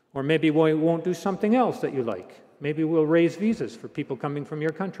 Or maybe we won't do something else that you like. Maybe we'll raise visas for people coming from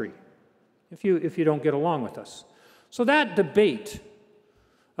your country if you don't get along with us. So that debate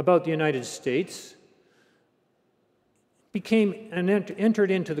about the United States became and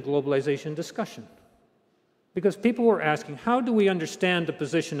entered into the globalization discussion. Because people were asking, how do we understand the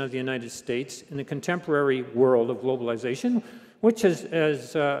position of the United States in the contemporary world of globalization, which,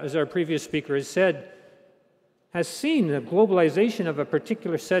 as our previous speaker has said, has seen the globalization of a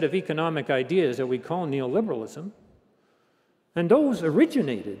particular set of economic ideas that we call neoliberalism, and those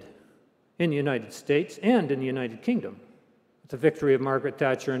originated in the United States and in the United Kingdom, with the victory of Margaret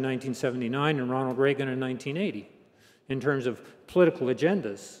Thatcher in 1979 and Ronald Reagan in 1980. In terms of political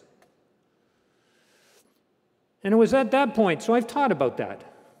agendas. And it was at that point, so I've taught about that.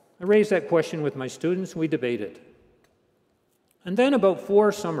 I raised that question with my students, we debated. And then about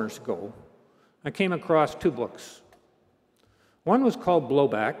 4 summers ago, I came across 2 books. One was called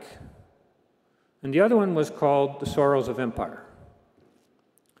Blowback, and the other one was called The Sorrows of Empire.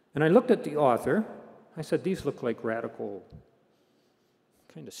 And I looked at the author. I said, these look like radical,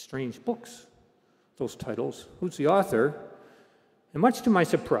 kind of strange books, those titles. Who's the author? And much to my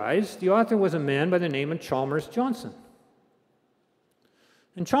surprise, the author was a man by the name of Chalmers Johnson.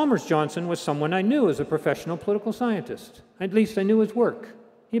 And Chalmers Johnson was someone I knew as a professional political scientist. At least I knew his work.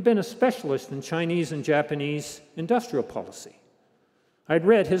 He'd been a specialist in Chinese and Japanese industrial policy. I'd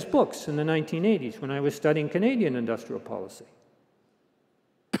read his books in the 1980s when I was studying Canadian industrial policy.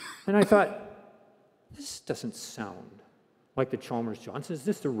 And I thought, this doesn't sound like the Chalmers Johnson. Is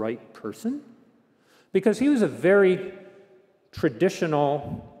this the right person? Because he was a very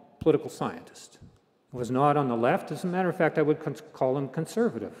traditional political scientist. He was not on the left. As a matter of fact, I would call him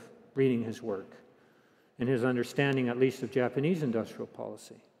conservative, reading his work and his understanding, at least, of Japanese industrial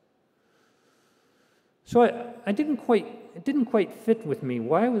policy. So it didn't quite fit with me.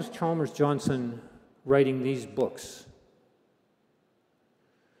 Why was Chalmers Johnson writing these books?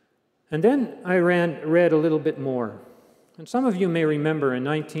 And then I read a little bit more. And some of you may remember in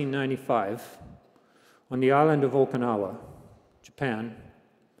 1995, on the island of Okinawa, Japan,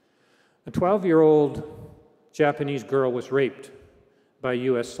 a 12-year-old Japanese girl was raped by a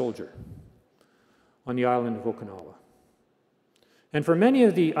US soldier on the island of Okinawa. And for many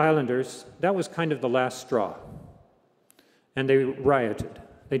of the islanders, that was kind of the last straw. And they rioted.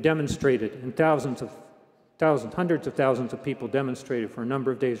 They demonstrated, and hundreds of thousands of people demonstrated for a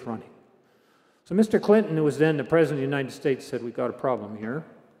number of days running. So Mr. Clinton, who was then the President of the United States, said, we've got a problem here.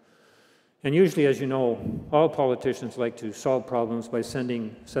 And usually, as you know, all politicians like to solve problems by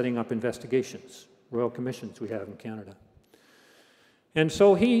setting up investigations, royal commissions we have in Canada. And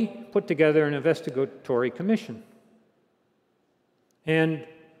so he put together an investigatory commission. And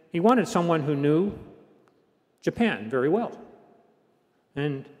he wanted someone who knew Japan very well.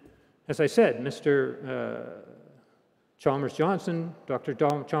 And as I said, Mr. Chalmers Johnson, Dr.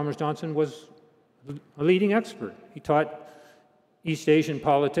 Chalmers Johnson was a leading expert. He taught East Asian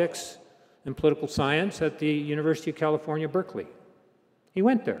politics and political science at the University of California, Berkeley. He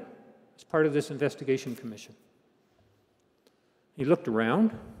went there as part of this investigation commission. He looked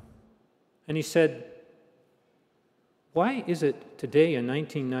around and he said, why is it today in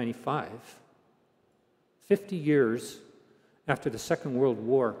 1995, 50 years after the Second World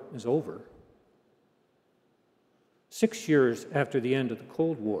War is over, 6 years after the end of the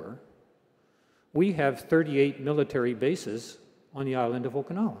Cold War, we have 38 military bases on the island of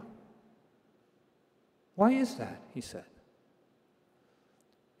Okinawa? Why is that? He said.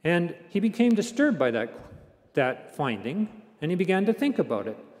 And he became disturbed by that finding, and he began to think about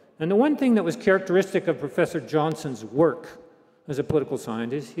it. And the one thing that was characteristic of Professor Johnson's work as a political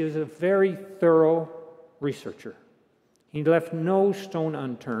scientist, he was a very thorough researcher. He left no stone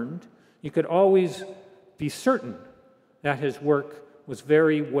unturned. You could always be certain that his work was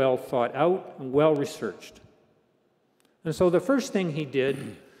very well thought out and well researched. And so the first thing he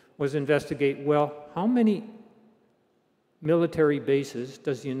did was investigate, well, how many military bases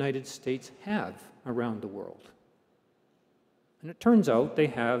does the United States have around the world? And it turns out they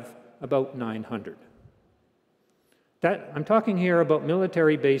have about 900. I'm talking here about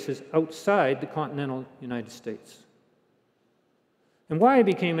military bases outside the continental United States. And why I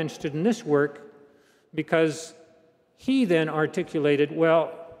became interested in this work, because he then articulated,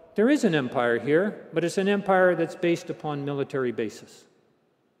 well, there is an empire here, but it's an empire that's based upon military bases.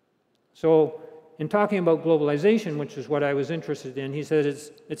 So in talking about globalization, which is what I was interested in, he said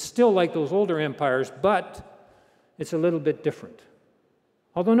it's still like those older empires, but it's a little bit different.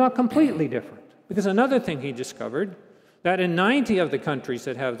 Although not completely different. Because another thing he discovered, that in 90 of the countries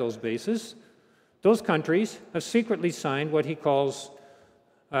that have those bases, those countries have secretly signed what he calls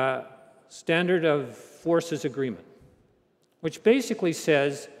Standard of Forces Agreement, which basically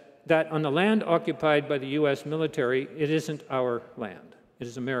says that on the land occupied by the US military, it isn't our land. It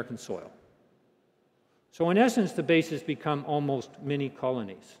is American soil. So in essence, the bases become almost mini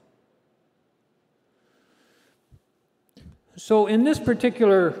colonies. So in this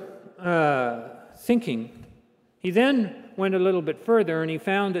particular thinking, he then went a little bit further and he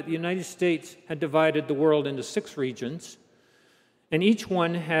found that the United States had divided the world into 6 regions, and each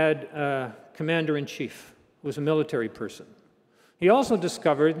one had a commander-in-chief who was a military person. He also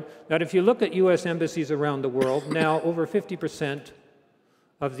discovered that if you look at US embassies around the world, now over 50%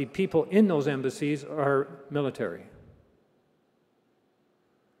 of the people in those embassies are military.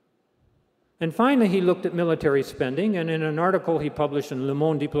 And finally, he looked at military spending, and in an article he published in Le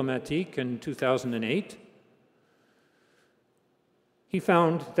Monde Diplomatique in 2008, he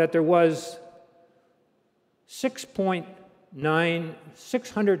found that there was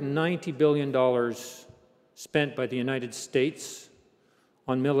 $690 billion spent by the United States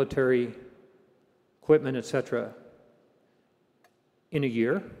on military equipment, etc., in a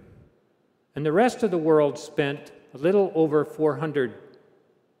year, and the rest of the world spent a little over $400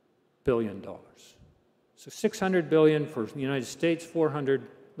 billion. So 600 billion for the United States,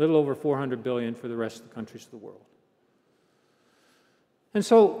 little over 400 billion for the rest of the countries of the world. And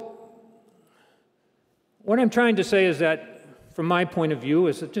so what I'm trying to say is that, from my point of view,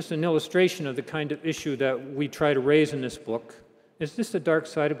 is just an illustration of the kind of issue that we try to raise in this book. Is this the dark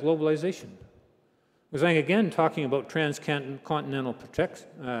side of globalization? Because I'm again talking about transcontinental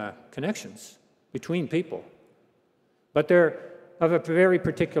connections between people, but they're of a very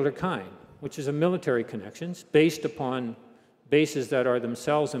particular kind, which is a military connections based upon bases that are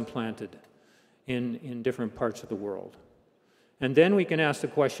themselves implanted in different parts of the world. And then we can ask the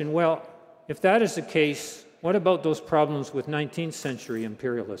question, well, if that is the case, what about those problems with 19th century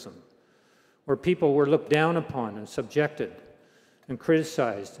imperialism, where people were looked down upon and subjected and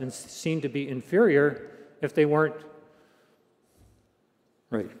criticized and seen to be inferior if they weren't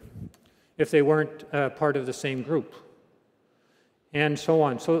part of the same group, and so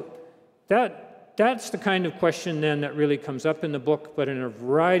on. So that's the kind of question then that really comes up in the book, but in a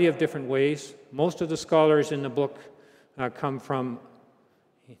variety of different ways. Most of the scholars in the book come from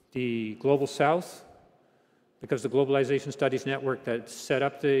the Global South, because the Globalization Studies Network that set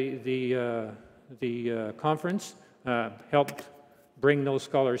up the conference helped bring those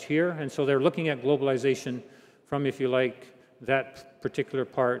scholars here, and so they're looking at globalization from, if you like, that particular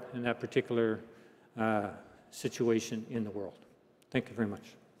part and that particular situation in the world. Thank you very much.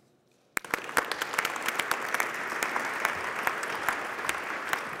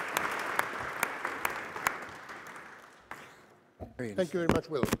 Thank you very much,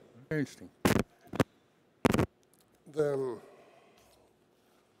 Will. Very interesting.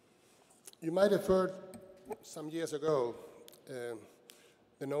 You might have heard some years ago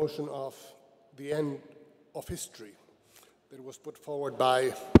the notion of the end of history that was put forward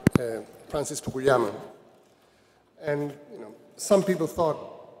by Francis Fukuyama. And some people thought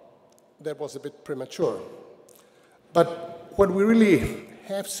that was a bit premature. But what we really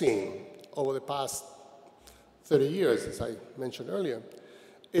have seen over the past 30 years, as I mentioned earlier,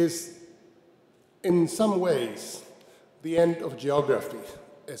 is in some ways the end of geography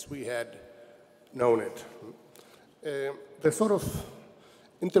as we had known it. The sort of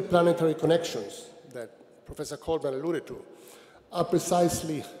interplanetary connections that Professor Coleman alluded to are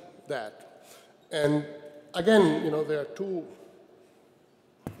precisely that. And again, there are two,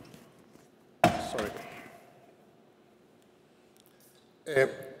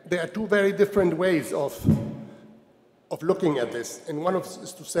 there are two very different ways of looking at this. And one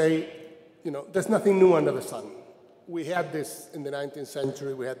is to say, there's nothing new under the sun. We had this in the 19th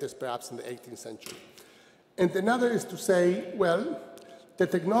century, we had this perhaps in the 18th century. And another is to say, well, the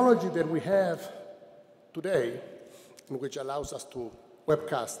technology that we have today, and which allows us to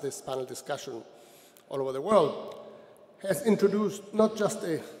webcast this panel discussion all over the world, has introduced not just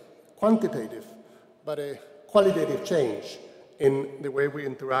a quantitative, but a qualitative change in the way we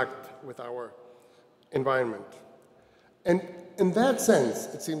interact with our environment. And in that sense,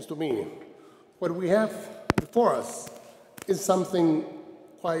 it seems to me, what we have before us is something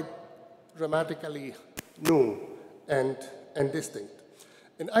quite dramatically new and distinct.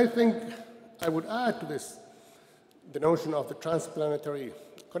 And I think I would add to this the notion of the transplanetary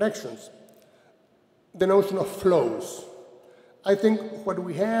connections, the notion of flows. I think what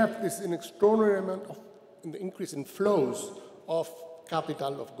we have is an extraordinary amount of an increase in flows of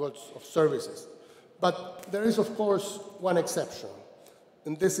capital, of goods, of services. But there is, of course, one exception,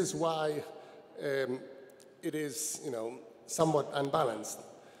 and this is why it is, somewhat unbalanced.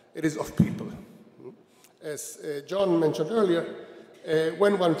 It is of people. As John mentioned earlier,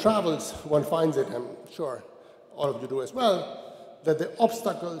 when one travels, one finds it, I'm sure all of you do as well, that the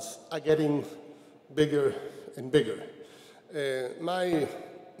obstacles are getting bigger and bigger.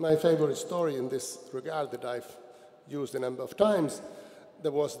 My favorite story in this regard that I've used a number of times,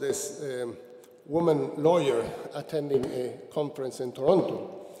 there was this woman lawyer attending a conference in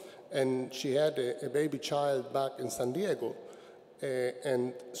Toronto, and she had a baby child back in San Diego,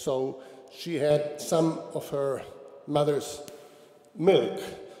 and so she had some of her mother's milk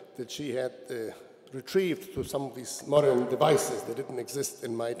that she had retrieved through some of these modern devices that didn't exist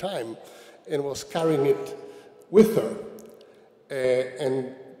in my time, and was carrying it with her.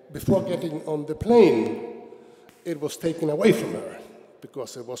 And before getting on the plane, it was taken away from her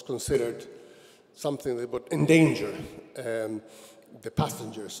because it was considered something that would endanger the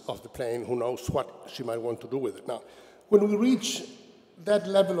passengers of the plane, who knows what she might want to do with it. Now, When we reach that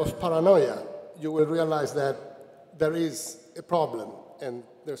level of paranoia, you will realize that there is a problem and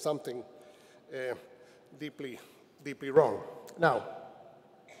there's something deeply, deeply wrong. Now,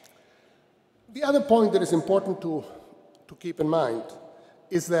 the other point that is important to keep in mind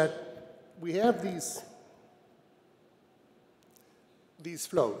is that we have these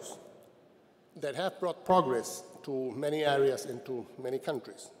flows that have brought progress to many areas and to many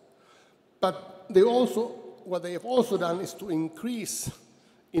countries. But what they have also done is to increase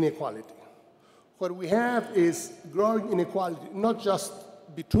inequality. What we have is growing inequality, not just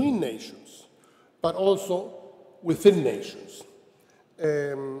between nations, but also within nations.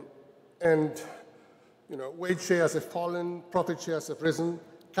 Wage shares have fallen, profit shares have risen,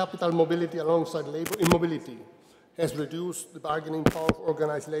 capital mobility alongside labor immobility has reduced the bargaining power of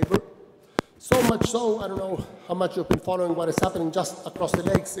organized labor. So much so, I don't know how much you've been following what is happening just across the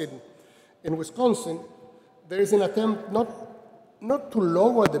lakes in Wisconsin. There is an attempt not to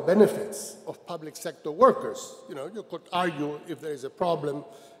lower the benefits of public sector workers. You could argue if there is a problem,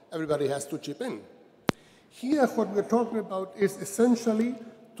 everybody has to chip in. Here, what we're talking about is essentially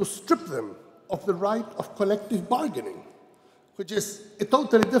to strip them of the right of collective bargaining, which is a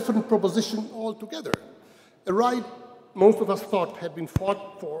totally different proposition altogether. A right most of us thought had been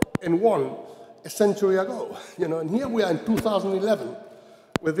fought for and won a century ago. And here we are in 2011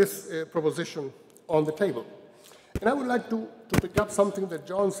 with this proposition on the table. And I would like to pick up something that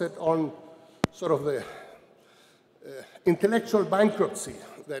John said on sort of the intellectual bankruptcy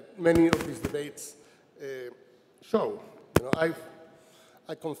that many of these debates show. I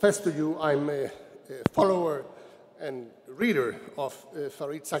confess to you, I'm a follower and reader of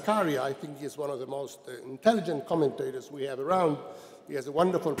Fareed Zakaria. I think he's one of the most intelligent commentators we have around. He has a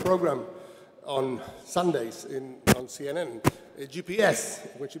wonderful program on Sundays on CNN, GPS,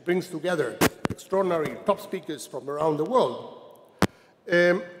 which he brings together extraordinary top speakers from around the world.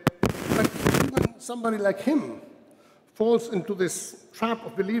 But even somebody like him falls into this trap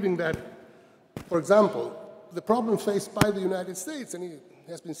of believing that, for example, the problem faced by the United States, and he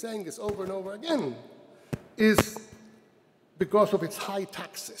has been saying this over and over again, is because of its high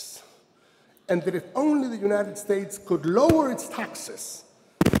taxes. And that if only the United States could lower its taxes,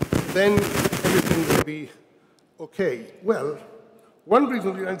 then everything will be okay. Well, one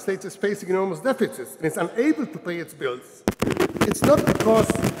reason the United States is facing enormous deficits and is unable to pay its bills, it's not because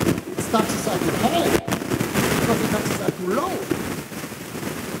its taxes are too high, it's because the taxes are too low.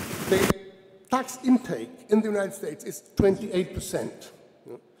 The tax intake in the United States is 28%.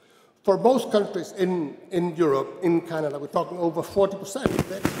 For most countries in Europe, in Canada, we're talking over 40%.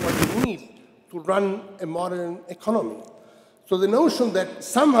 That's what you need to run a modern economy. So the notion that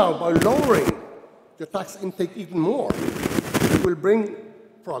somehow by lowering your tax intake even more, you will bring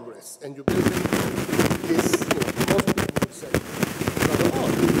progress, and you will bring this, most people would say, rather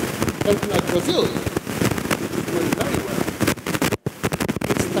odd. A country like Brazil is doing very well.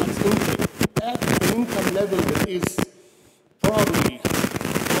 Its tax intake at an income level that is probably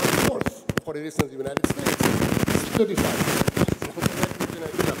one-fourth of what it is in the United States. It's 35%.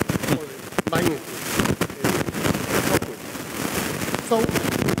 So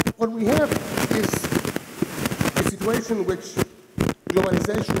what we have is a situation in which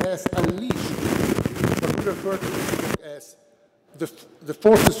globalization has unleashed what we refer to as the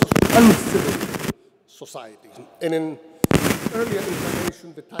forces of uncivil society. And in earlier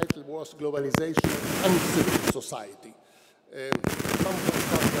incarnation, the title was Globalization and Uncivil Society. Some folks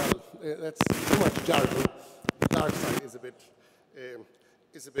thought, well, that's too much jargon. The dark side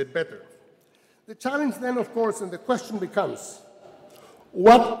is a bit better. The challenge then, of course, and the question becomes,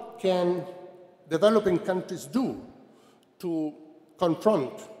 what can developing countries do to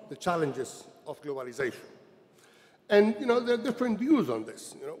confront the challenges of globalization? And there are different views on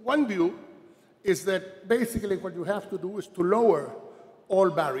this. One view is that basically what you have to do is to lower all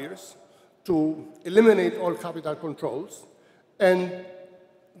barriers, to eliminate all capital controls, and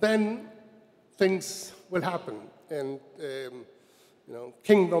then things will happen, and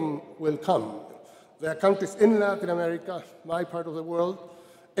kingdom will come. There are countries in Latin America, my part of the world,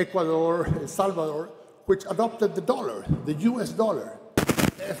 Ecuador, El Salvador, which adopted the dollar, the US dollar,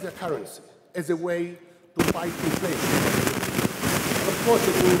 as their currency, as a way to fight inflation. But of course,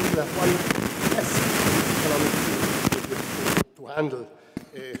 it means that one less economic to handle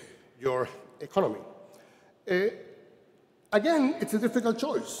your economy. Again, it's a difficult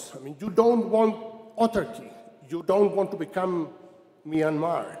choice. I mean, you don't want autarky. You don't want to become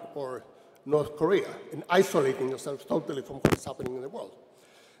Myanmar or North Korea and isolating yourself totally from what's happening in the world.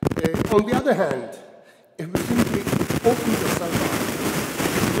 On the other hand, if we simply open yourself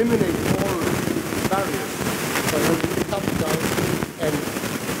up, eliminate all barriers by up, down, and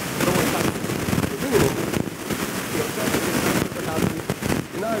lower taxes the minimum, that is exactly what happened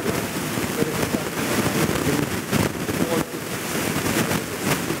in Ireland. That is exactly what happened in the Baltic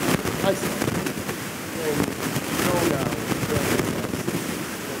Iceland. And we know now that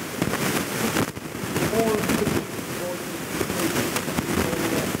all different Baltic states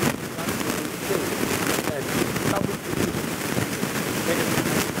and double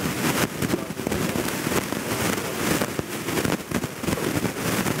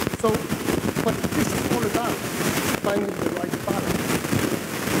So what this is all about is finding the right balance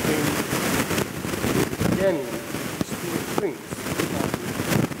between, again, these two extremes of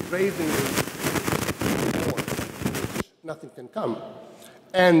raising the floor, which nothing can come,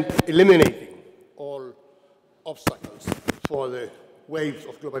 and eliminating all obstacles for the waves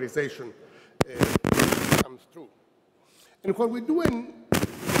of globalization comes through. And what we do in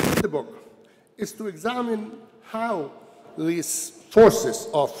the book is to examine how these forces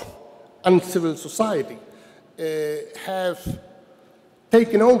of uncivil society have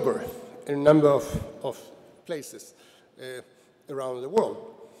taken over in a number of places around the world.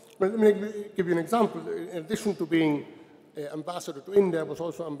 Let me give you an example. In addition to being ambassador to India, I was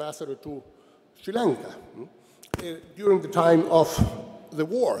also ambassador to Sri Lanka during the time of the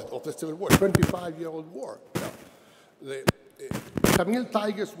war, of the civil war, 25-year-old war. Now, the Tamil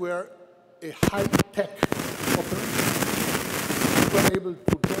Tigers were a high-tech operation. We were able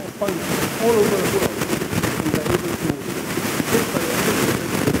to draw funds all over the world, and were able to hit by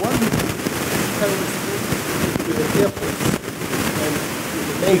the one terrorist group with the Air Force and with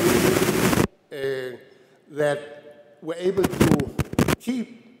the Navy that were able to keep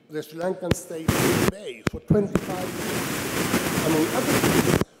the Sri Lankan state in bay for 25 years, among other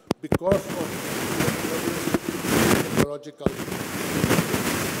things, because of technological.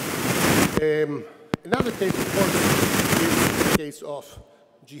 Another case, of course, is the case of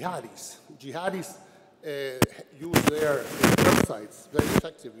jihadis. Jihadis use their websites very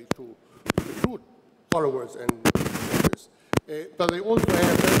effectively to recruit followers and supporters. But they also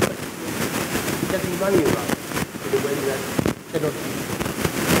have very effective getting money around in a way that cannot be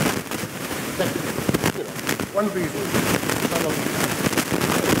effective. One reason some of these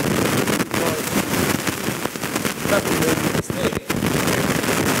because nothing makes a mistake.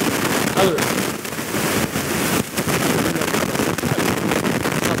 Others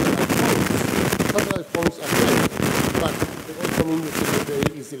satellite phones are great, but they also mean that they are very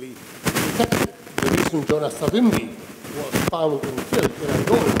easily detected. The reason Jonas Savimbi was found and killed in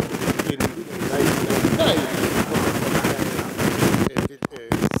Angola in 1999 was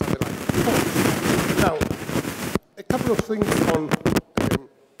satellite phones. Now, a couple of things on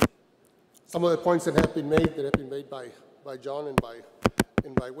some of the points that have been made by John and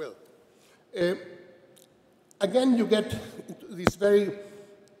by Will. Again, you get this very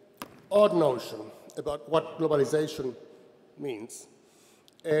odd notion about what globalization means.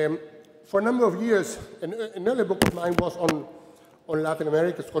 For a number of years, an earlier book of mine was on Latin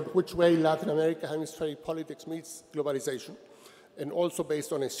America. It's called Which Way Latin America Hemispheric Politics Meets Globalization, and also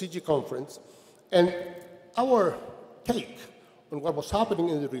based on a CIGI conference. And our take on what was happening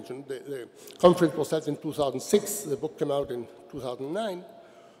in the region, the conference was held in 2006, the book came out in 2009,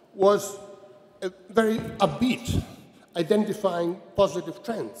 was very upbeat, identifying positive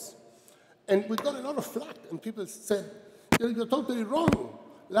trends. And we got a lot of flack, and people said, you're totally wrong.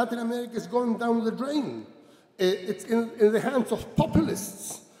 Latin America is going down the drain. It's in the hands of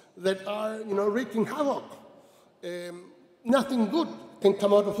populists that are, wreaking havoc. Nothing good can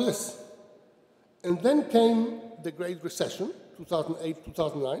come out of this. And then came the Great Recession, 2008,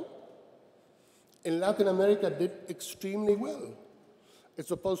 2009, and Latin America did extremely well,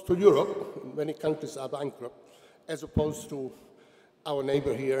 as opposed to Europe. Many countries are bankrupt, as opposed to our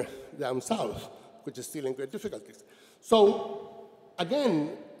neighbor here down south, which is still in great difficulties. So,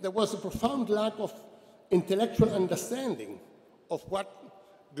 again, there was a profound lack of intellectual understanding of what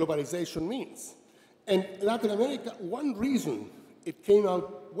globalization means. And Latin America, one reason it came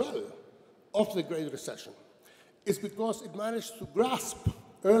out well of the Great Recession is because it managed to grasp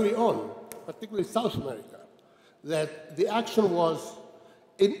early on, particularly South America, that the action was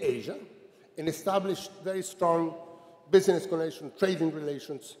in Asia and established very strong business connection, trading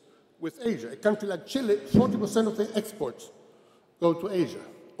relations with Asia. A country like Chile, 40% of their exports go to Asia.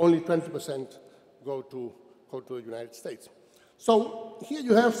 Only 20% go to the United States. So here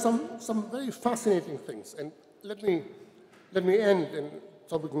you have some very fascinating things. And let me end, and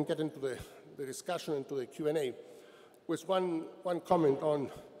so we can get into the discussion, into the Q&A, with one comment on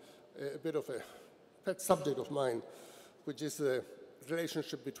a bit of a pet subject of mine, which is the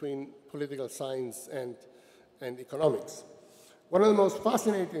relationship between political science and and economics. One of the most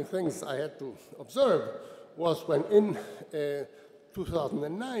fascinating things I had to observe was when in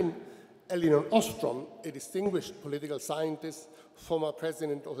 2009, Elinor Ostrom, a distinguished political scientist, former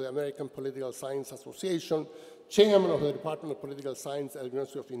president of the American Political Science Association, chairman of the Department of Political Science at the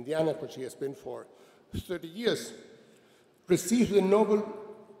University of Indiana, which she has been for 30 years, received the Nobel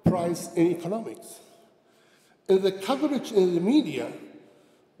Prize in Economics. And the coverage in the media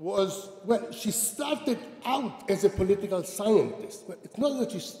was, well, she started out as a political scientist. But it's not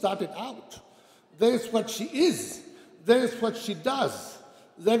that she started out. That is what she is. That is what she does.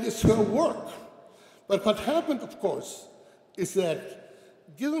 That is her work. But what happened, of course, is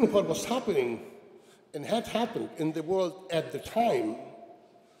that given what was happening and had happened in the world at the time,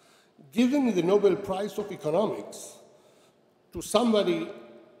 giving the Nobel Prize of Economics to somebody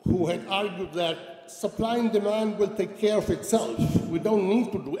who had argued that supply and demand will take care of itself, we don't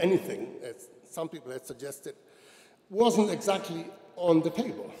need to do anything, as some people had suggested, wasn't exactly on the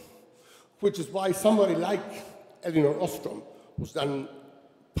table, which is why somebody like Elinor Ostrom, who's done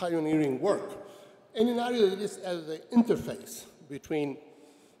pioneering work, in an area that is at the interface between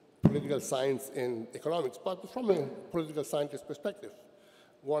political science and economics, but from a political scientist perspective,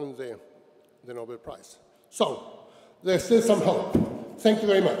 won the Nobel Prize. So, there's still some hope. Thank you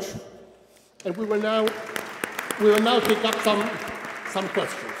very much. And we will now take up some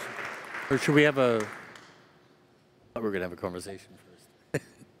questions. Or should we have a... We're going to have a conversation first.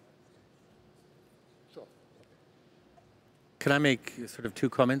 Sure. Can I make sort of two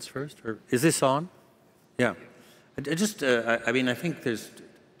comments first? Or is this on? Yeah. I mean, I think there's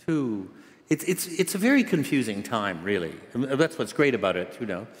two... It's a very confusing time, really. That's what's great about it, you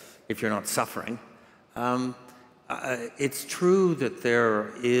know, if you're not suffering. It's true that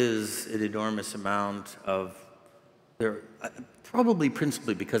there is an enormous amount of, probably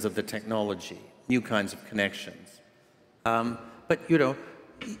principally because of the technology, new kinds of connections. But, you know,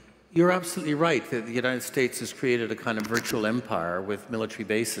 you're absolutely right that the United States has created a kind of virtual empire with military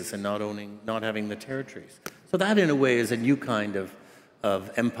bases and not having the territories. So that, in a way, is a new kind of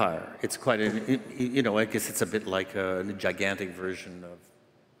empire. It's quite you know, I guess it's a bit like a gigantic version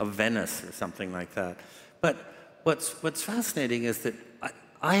of Venice or something like that. But what's fascinating is that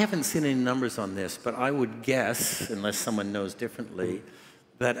I haven't seen any numbers on this, but I would guess, unless someone knows differently,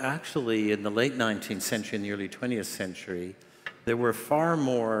 that actually in the late 19th century and the early 20th century, there were far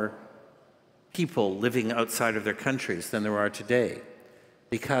more people living outside of their countries than there are today.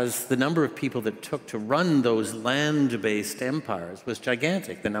 Because the number of people that took to run those land-based empires was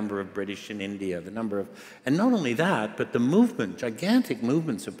gigantic. The number of British in India, the number of, and not only that, but the movement, gigantic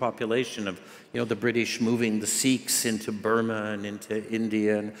movements of population of, you know, the British moving the Sikhs into Burma and into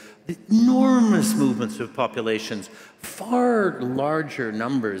India, and the enormous movements of populations, far larger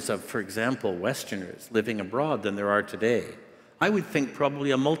numbers of, for example, Westerners living abroad than there are today. I would think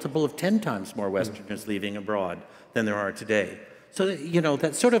probably a multiple of 10 times more Westerners living abroad than there are today. So, you know,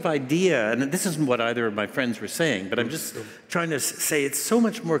 that sort of idea, and this isn't what either of my friends were saying, but I'm just trying to say it's so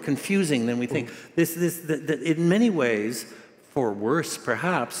much more confusing than we think. That in many ways, for worse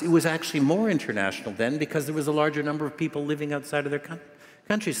perhaps, it was actually more international then because there was a larger number of people living outside of their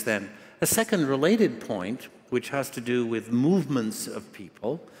countries then. A second related point, which has to do with movements of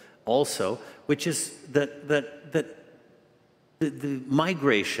people also, which is that the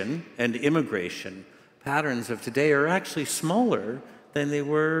migration and immigration patterns of today are actually smaller than they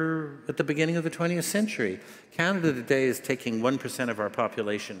were at the beginning of the 20th century. Canada today is taking 1% of our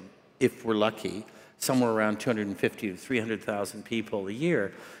population, if we're lucky, somewhere around 250 to 300,000 people a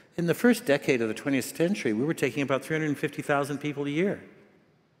year. In the first decade of the 20th century, we were taking about 350,000 people a year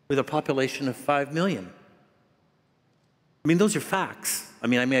with a population of 5 million. I mean, those are facts. I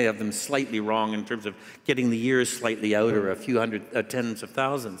mean, I may have them slightly wrong in terms of getting the years slightly out or a few hundred, tens of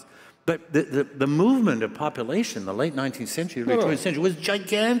thousands. But the movement of population in the late 19th century, late 20th century was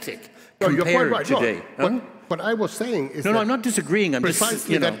gigantic compared to today. What I was saying is no, I'm not disagreeing. I'm precisely just,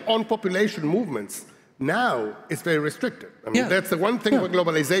 you know, that on population movements now it's very restricted. I mean, that's the one thing where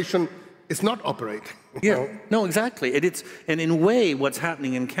globalization is not operating. Yeah, know? No, exactly. And in a way, what's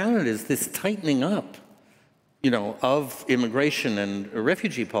happening in Canada is this tightening up, you know, of immigration and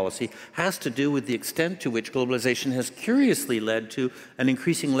refugee policy has to do with the extent to which globalization has curiously led to an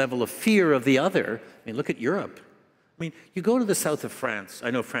increasing level of fear of the other. I mean, look at Europe. I mean, you go to the south of France.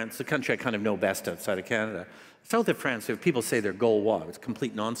 I know France, the country I kind of know best outside of Canada. South of France, people say they're Gaulois. It's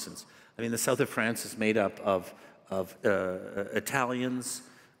complete nonsense. I mean, the south of France is made up of Italians,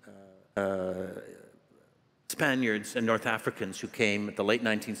 Spaniards and North Africans who came at the late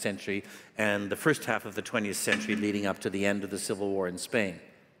 19th century and the first half of the 20th century leading up to the end of the Civil War in Spain.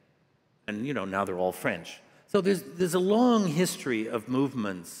 And, you know, now they're all French. So there's a long history of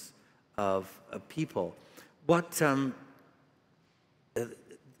movements of people. What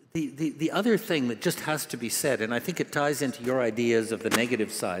the other thing that just has to be said, and I think it ties into your ideas of the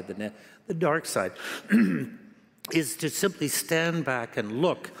negative side, the dark side, is to simply stand back and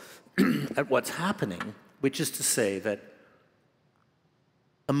look at what's happening, which is to say that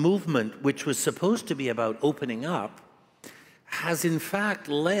a movement which was supposed to be about opening up has in fact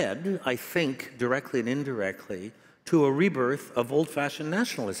led, I think, directly and indirectly, to a rebirth of old-fashioned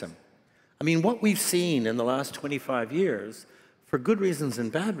nationalism. I mean, what we've seen in the last 25 years, for good reasons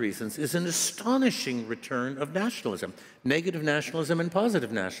and bad reasons, is an astonishing return of nationalism, negative nationalism and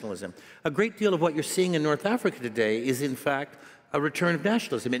positive nationalism. A great deal of what you're seeing in North Africa today is, in fact, a return of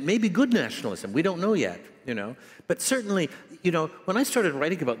nationalism. It may be good nationalism, we don't know yet, you know. But certainly, you know, when I started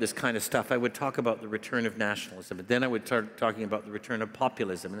writing about this kind of stuff, I would talk about the return of nationalism, and then I would start talking about the return of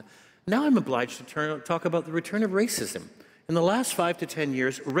populism. And now I'm obliged to talk about the return of racism. In the last 5 to 10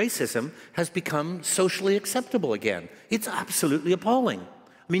 years, racism has become socially acceptable again. It's absolutely appalling.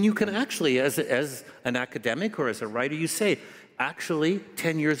 I mean, you can actually, as an academic or as a writer, you say, actually,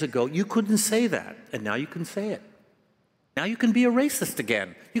 10 years ago, you couldn't say that, and now you can say it. Now you can be a racist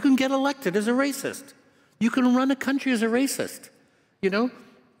again. You can get elected as a racist. You can run a country as a racist. You know,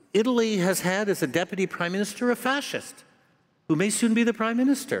 Italy has had as a deputy prime minister a fascist who may soon be the prime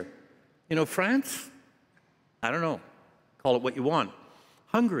minister. You know, France, I don't know, call it what you want.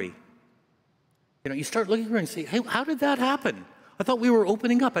 Hungary, you know, you start looking around and say, hey, how did that happen? I thought we were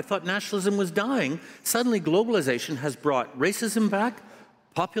opening up. I thought nationalism was dying. Suddenly globalization has brought racism back,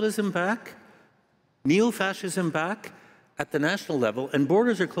 populism back, neo-fascism back at the national level, and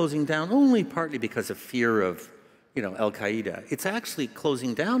borders are closing down only partly because of fear of, you know, Al-Qaeda. It's actually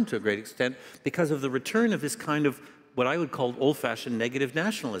closing down to a great extent because of the return of this kind of what I would call old-fashioned negative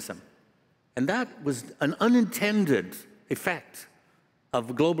nationalism. And that was an unintended effect of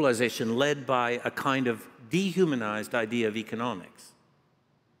globalization led by a kind of dehumanized idea of economics.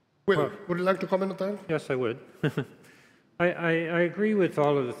 Will, would you like to comment on that? Yes, I would. I agree with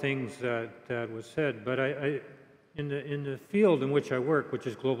all of the things that was said, but in the field in which I work, which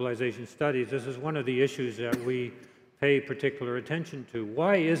is globalization studies, this is one of the issues that we pay particular attention to.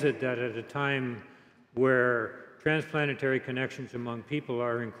 Why is it that at a time where transplanetary connections among people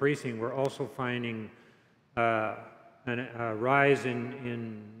are increasing, we're also finding a rise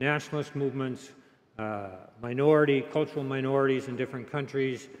in nationalist movements, cultural minorities in different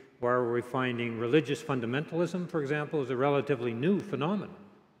countries, where we're finding religious fundamentalism, for example, is a relatively new phenomenon.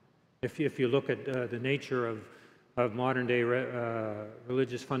 If you look at the nature of modern-day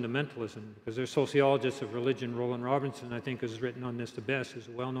religious fundamentalism, because there's sociologists of religion, Roland Robinson, I think, has written on this the best, is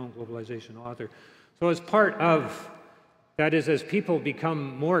a well-known globalization author. So as part of, that is, as people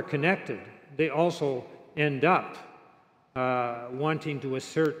become more connected, they also end up wanting to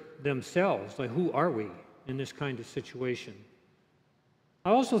assert themselves, like, who are we in this kind of situation? I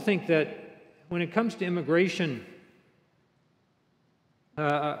also think that when it comes to immigration,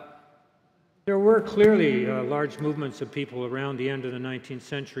 there were clearly large movements of people around the end of the 19th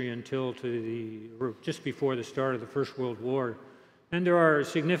century until just before the start of the First World War. And there are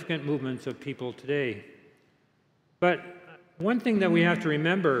significant movements of people today. But one thing that we have to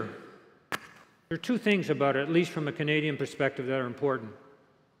remember, there are two things about it, at least from a Canadian perspective, that are important.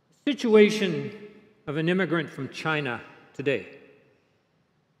 The situation of an immigrant from China today,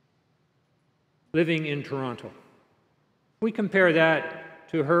 living in Toronto. We compare that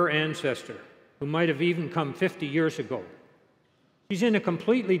to her ancestor, who might have even come 50 years ago. She's in a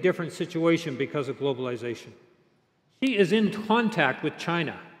completely different situation because of globalization. She is in contact with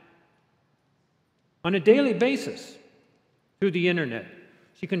China on a daily basis through the internet.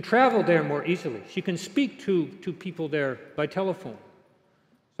 She can travel there more easily. She can speak to people there by telephone.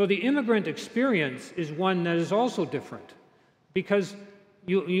 So the immigrant experience is one that is also different, because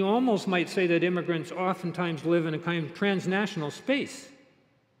you almost might say that immigrants oftentimes live in a kind of transnational space.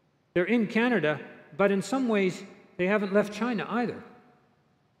 They're in Canada, but in some ways they haven't left China either.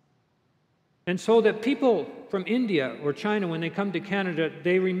 And so that people from India or China, when they come to Canada,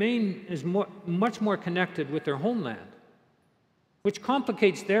 they remain much more connected with their homeland, which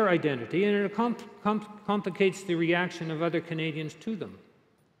complicates their identity, and it complicates the reaction of other Canadians to them.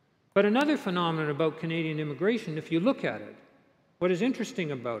 But another phenomenon about Canadian immigration, if you look at it, what is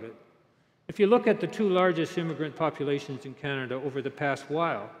interesting about it, if you look at the two largest immigrant populations in Canada over the past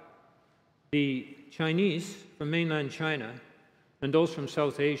while, the Chinese from mainland China and those from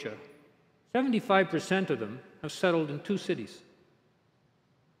South Asia, 75% of them have settled in two cities,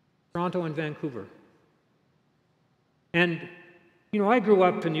 Toronto and Vancouver. And, you know, I grew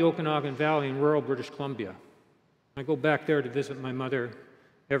up in the Okanagan Valley in rural British Columbia. I go back there to visit my mother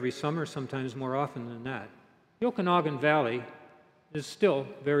every summer, sometimes more often than that. The Okanagan Valley is still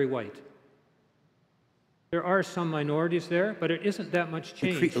very white. There are some minorities there, but it isn't that much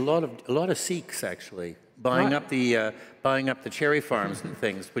change. A lot of Sikhs actually buying up the cherry farms and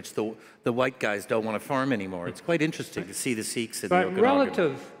things, which the white guys don't want to farm anymore. It's quite interesting to see the Sikhs in the Okanagan. But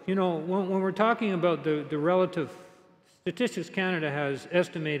relative, you know, when we're talking about the relative Statistics Canada has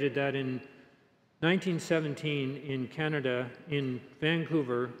estimated that in 1917 in Canada, in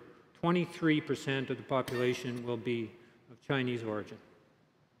Vancouver, 23% of the population will be of Chinese origin.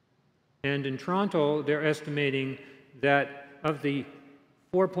 And in Toronto, they're estimating that of the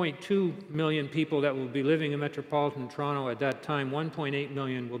 4.2 million people that will be living in metropolitan Toronto at that time, 1.8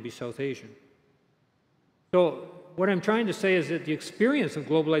 million will be South Asian. So what I'm trying to say is that the experience of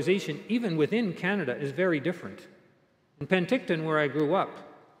globalization, even within Canada, is very different. In Penticton, where I grew up,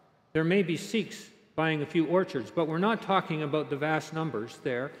 there may be Sikhs buying a few orchards, but we're not talking about the vast numbers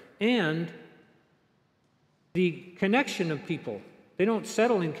there. And the connection of people, they don't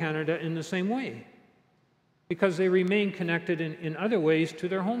settle in Canada in the same way because they remain connected in other ways to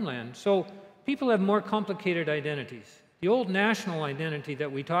their homeland. So people have more complicated identities. The old national identity that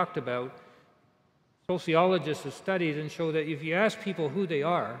we talked about, sociologists have studied and show that if you ask people who they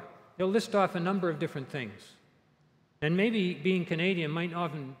are, they'll list off a number of different things. And maybe being Canadian might not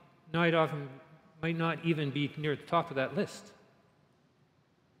even be near the top of that list.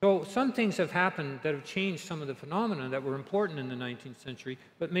 So some things have happened that have changed some of the phenomena that were important in the 19th century,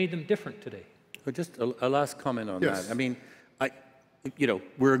 but made them different today. But just a last comment on that. I mean, you know,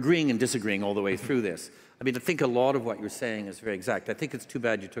 we're agreeing and disagreeing all the way through this. I mean, I think a lot of what you're saying is very exact. I think it's too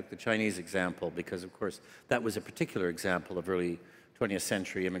bad you took the Chinese example because, of course, that was a particular example of early 20th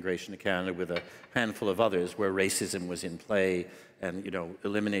century immigration to Canada with a handful of others where racism was in play and, you know,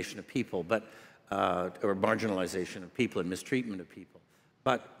 elimination of people, but, or marginalization of people and mistreatment of people.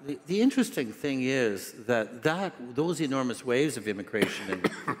 But the interesting thing is that those enormous waves of immigration in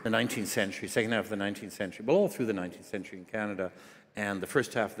the 19th century, second half of the 19th century, well, all through the 19th century in Canada and the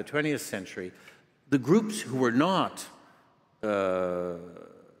first half of the 20th century, the groups who were not,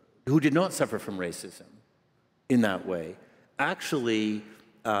 who did not suffer from racism in that way, actually,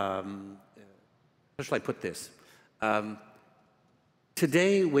 how shall I put this?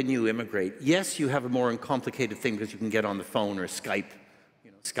 Today, when you immigrate, yes, you have a more complicated thing because you can get on the phone or Skype, you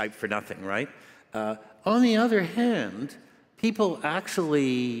know, Skype for nothing, right? On the other hand, people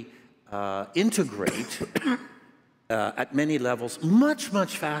actually integrate at many levels much,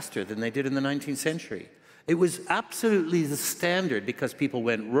 much faster than they did in the 19th century. It was absolutely the standard because people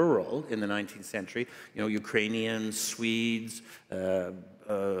went rural in the 19th century. You know, Ukrainians, Swedes,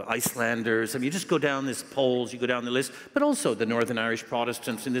 Icelanders. I mean, you just go down this Poles, you go down the list, but also the Northern Irish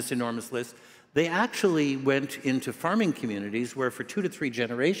Protestants in this enormous list. They actually went into farming communities where for 2 to 3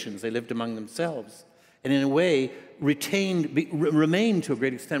 generations they lived among themselves and in a way remained to a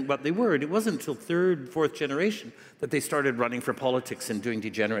great extent what they were. And it wasn't until 3rd, 4th generation that they started running for politics and doing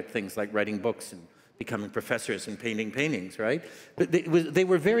degenerate things like writing books and becoming professors and painting paintings, right? But they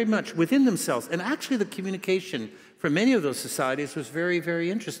were very much within themselves. And actually the communication for many of those societies was very, very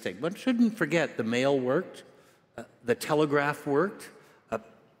interesting. One shouldn't forget the mail worked, the telegraph worked,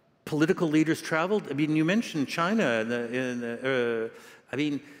 political leaders traveled. I mean, you mentioned China, I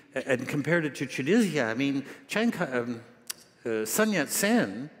mean, and compared it to Tunisia. I mean, Sun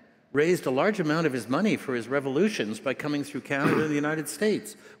Yat-sen raised a large amount of his money for his revolutions by coming through Canada and the United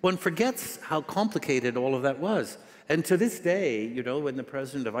States. One forgets how complicated all of that was. And to this day, you know, when the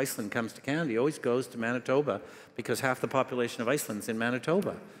president of Iceland comes to Canada, he always goes to Manitoba because half the population of Iceland's in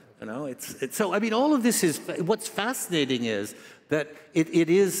Manitoba. You know, so, I mean, all of this is, what's fascinating is that it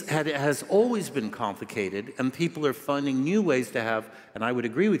has always been complicated, and people are finding new ways to have, and I would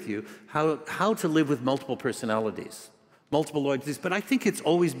agree with you, how to live with multiple personalities, multiple loyalties. But I think it's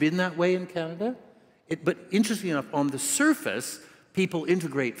always been that way in Canada. But interestingly enough, on the surface, people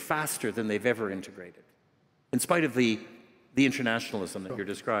integrate faster than they've ever integrated, in spite of the internationalism that you're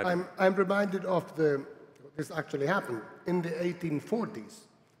describing. I'm reminded of this actually happened in the 1840s.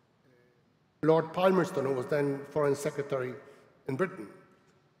 Lord Palmerston, who was then Foreign Secretary in Britain,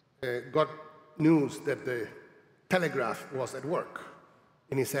 got news that the telegraph was at work.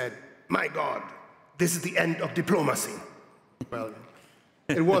 And he said, "My God, this is the end of diplomacy." Well,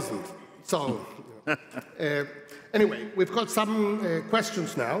 it wasn't. So, you know. Anyway, we've got some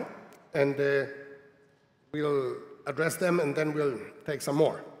questions now, and we'll address them, and then we'll take some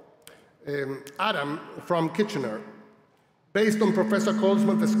more. Adam from Kitchener. Based on Professor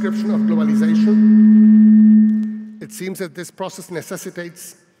Coleman's description of globalization, it seems that this process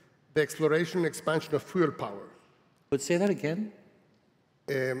necessitates the exploration and expansion of fuel power. But say that again?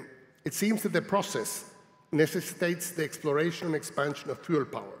 It seems that the process necessitates the exploration and expansion of fuel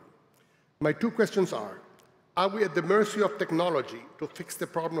power. My two questions are we at the mercy of technology to fix the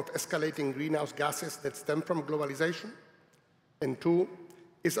problem of escalating greenhouse gases that stem from globalization? And two,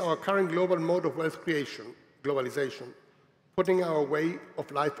 is our current global mode of wealth creation, globalization, putting our way of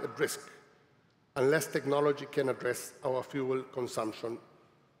life at risk unless technology can address our fuel consumption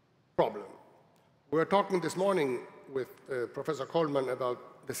problem? We were talking this morning with Professor Coleman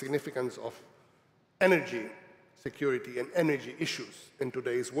about the significance of energy security and energy issues in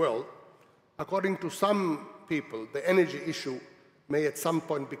today's world. According to some people, the energy issue may at some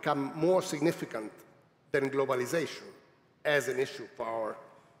point become more significant than globalization as an issue for our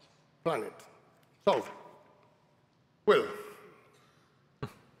planet. So, Will,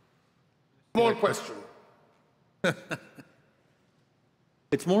 small question.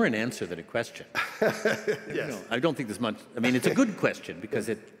 It's more an answer than a question. Yes. No, I don't think there's much. I mean, it's a good question because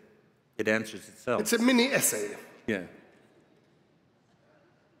it answers itself. It's a mini essay. Yeah.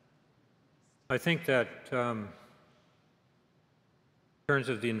 I think that in terms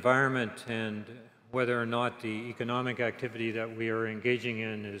of the environment and whether or not the economic activity that we are engaging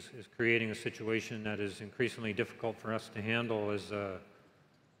in is creating a situation that is increasingly difficult for us to handle as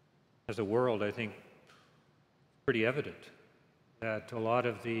a world, I think it's pretty evident that a lot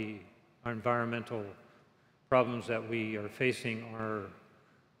of the environmental problems that we are facing are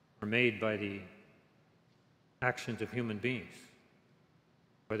made by the actions of human beings,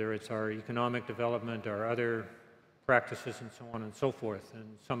 whether it's our economic development or other practices and so on and so forth.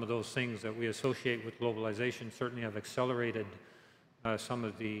 And some of those things that we associate with globalization certainly have accelerated some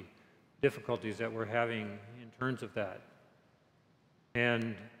of the difficulties that we're having in terms of that.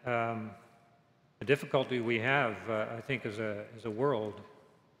 And the difficulty we have, I think, as a world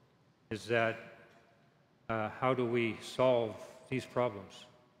is that how do we solve these problems?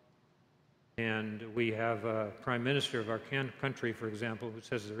 And we have a prime minister of our country, for example, who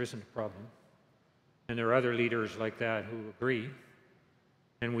says there isn't a problem. And there are other leaders like that who agree.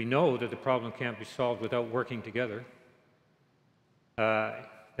 And we know that the problem can't be solved without working together.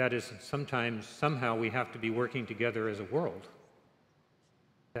 That is, somehow we have to be working together as a world.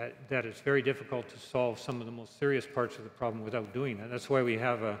 That it's very difficult to solve some of the most serious parts of the problem without doing that. That's why we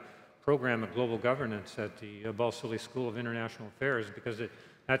have a program of global governance at the Balsillie School of International Affairs, because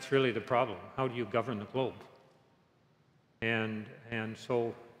that's really the problem. How do you govern the globe? And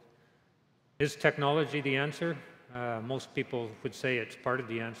so, is technology the answer? Most people would say it's part of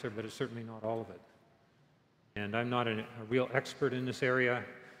the answer, but it's certainly not all of it. And I'm not a real expert in this area,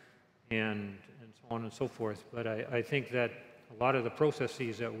 and so on and so forth, but I think that a lot of the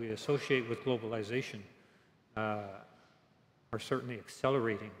processes that we associate with globalization are certainly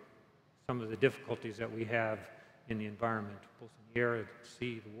accelerating some of the difficulties that we have in the environment, both in the air, the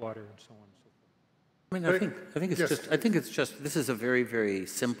sea, the water, and so on and so forth. I mean, I think it's just, this is a very, very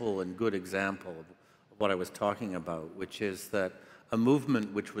simple and good example of what I was talking about, which is that a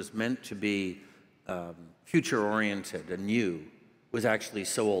movement which was meant to be future-oriented and new was actually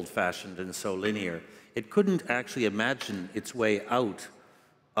so old-fashioned and so linear. It couldn't actually imagine its way out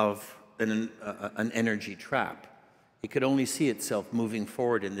of an energy trap. It could only see itself moving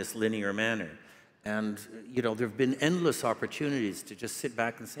forward in this linear manner. And, you know, there have been endless opportunities to just sit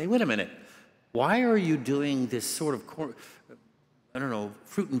back and say, wait a minute, why are you doing this sort of, I don't know,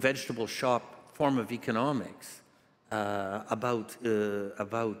 fruit and vegetable shop form of economics about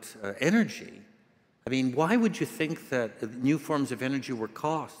energy? I mean, why would you think that new forms of energy were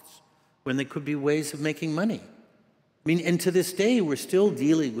costs when they could be ways of making money? I mean, and to this day, we're still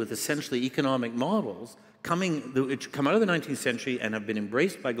dealing with essentially economic models which come out of the 19th century and have been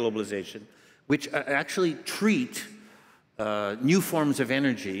embraced by globalization, which actually treat new forms of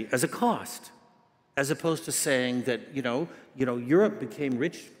energy as a cost, as opposed to saying that, you know, Europe became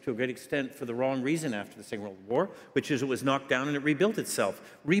rich to a great extent for the wrong reason after the Second World War, which is it was knocked down and it rebuilt itself.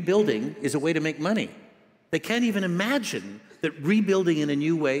 Rebuilding is a way to make money. They can't even imagine that rebuilding in a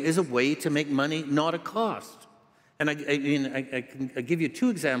new way is a way to make money, not a cost. And I can give you two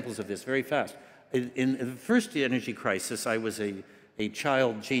examples of this very fast. In the first energy crisis, I was a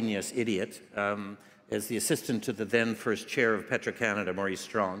child genius idiot as the assistant to the then first chair of Petro-Canada, Maurice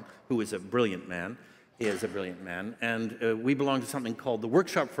Strong, who is a brilliant man. He is a brilliant man. And we belonged to something called the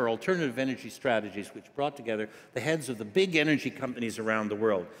Workshop for Alternative Energy Strategies, which brought together the heads of the big energy companies around the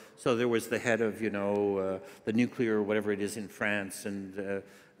world. So there was the head of, the nuclear or whatever it is in France, and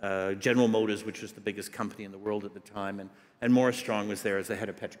General Motors, which was the biggest company in the world at the time, and Maurice Strong was there as the head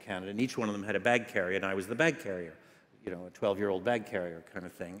of Petro-Canada, and each one of them had a bag carrier, and I was the bag carrier, a 12-year-old bag carrier kind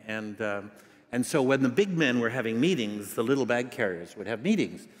of thing. And so when the big men were having meetings, the little bag carriers would have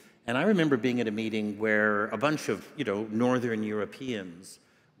meetings. And I remember being at a meeting where a bunch of, Northern Europeans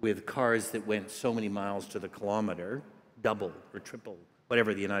with cars that went so many miles to the kilometer, double or triple,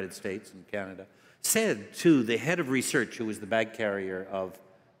 whatever the United States and Canada, said to the head of research, who was the bag carrier of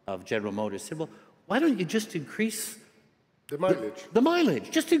General Motors, said, well, why don't you just increase the mileage? The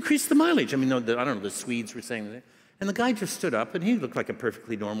mileage, just increase the mileage. I mean, I don't know, the Swedes were saying that. And the guy just stood up, and he looked like a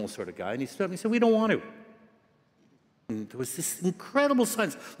perfectly normal sort of guy, and he stood up and he said, we don't want to. And there was this incredible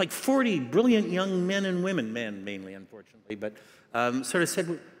silence, like 40 brilliant young men and women, men mainly, unfortunately, but sort of said,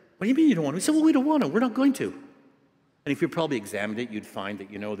 what do you mean you don't want to? We said, well, we don't want to. We're not going to. And if you probably examined it, you'd find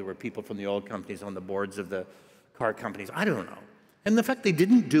that, there were people from the oil companies on the boards of the car companies. I don't know. And the fact they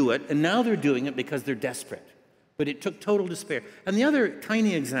didn't do it, and now they're doing it because they're desperate. But it took total despair. And the other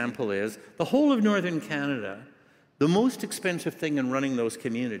tiny example is the whole of northern Canada, the most expensive thing in running those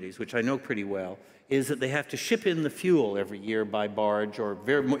communities, which I know pretty well, is that they have to ship in the fuel every year by barge, or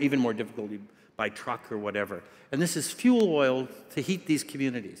even more difficultly by truck or whatever. And this is fuel oil to heat these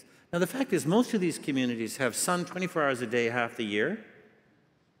communities. Now, the fact is, most of these communities have sun 24 hours a day, half the year.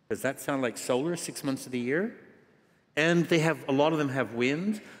 Does that sound like solar 6 months of the year? And they have, a lot of them have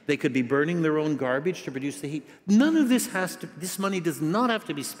wind. They could be burning their own garbage to produce the heat. None of this this money does not have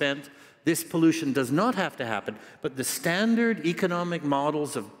to be spent. This pollution does not have to happen. But the standard economic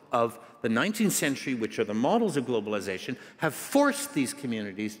models of the 19th century, which are the models of globalization, have forced these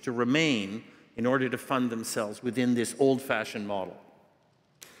communities to remain in order to fund themselves within this old-fashioned model.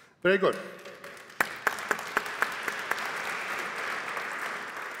 Very good.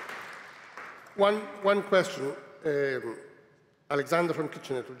 One question, Alexander from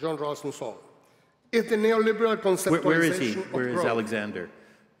Kitchener to John Ralston Saul. If the neoliberal conceptualization Where is he? of Where is growth Alexander?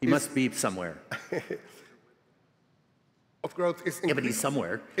 He must be somewhere. of growth is Yeah, but he's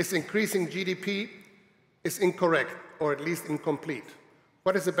somewhere. is increasing GDP is incorrect, or at least incomplete.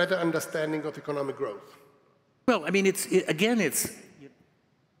 What is a better understanding of economic growth? Well, I mean, again, where did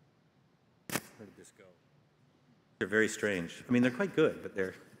this go? They're very strange. I mean, they're quite good, but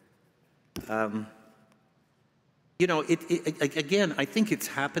they're, again, I think it's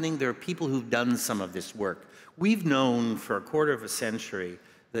happening. There are people who've done some of this work. We've known for a quarter of a century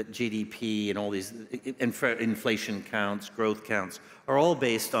that GDP and all these inflation counts, growth counts, are all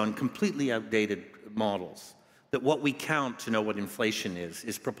based on completely outdated models. That what we count to know what inflation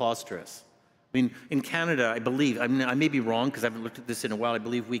is preposterous. I mean, in Canada, I believe, I may be wrong because I haven't looked at this in a while, I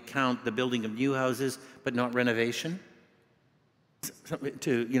believe we count the building of new houses, but not renovation.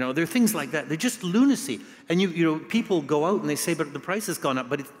 There are things like that. They're just lunacy. And people go out and they say, but the price has gone up,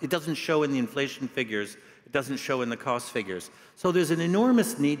 but it doesn't show in the inflation figures. It doesn't show in the cost figures. So there's an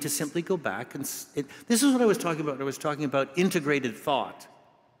enormous need to simply go back and, this is what I was talking about. I was talking about integrated thought.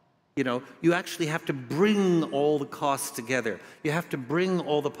 You actually have to bring all the costs together. You have to bring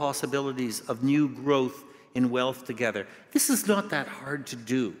all the possibilities of new growth in wealth together. This is not that hard to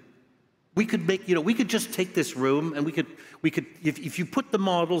do. We could make, we could just take this room and we could, if you put the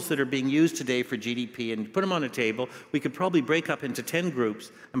models that are being used today for GDP and put them on a table, we could probably break up into 10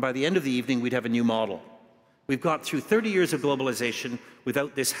 groups, and by the end of the evening, we'd have a new model. We've got through 30 years of globalization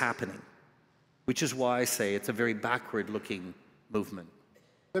without this happening, which is why I say it's a very backward-looking movement.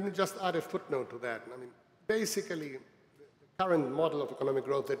 Let me just add a footnote to that. I mean, basically, the current model of economic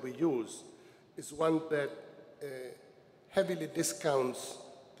growth that we use is one that heavily discounts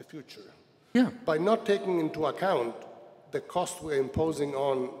the future. Yeah. By not taking into account the cost we're imposing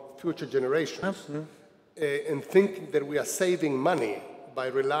on future generations. Absolutely. And thinking that we are saving money by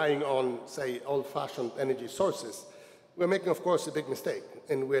relying on, say, old-fashioned energy sources, we're making, of course, a big mistake.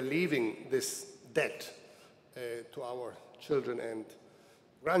 And we're leaving this debt to our children and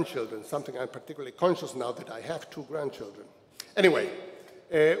grandchildren, something I'm particularly conscious now that I have 2 grandchildren. Anyway,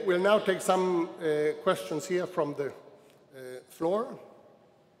 we'll now take some questions here from the floor.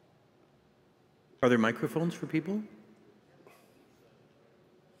 Are there microphones for people?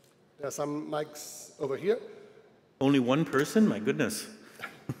 There are some mics over here. Only one person? My goodness.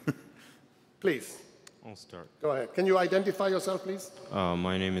 Please. I'll start. Go ahead. Can you identify yourself, please?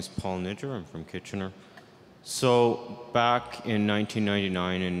 My name is Paul Nidger. I'm from Kitchener. So back in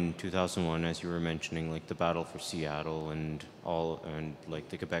 1999 and 2001, as you were mentioning, like the battle for Seattle and like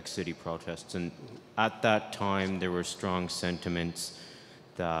the Quebec City protests, and at that time there were strong sentiments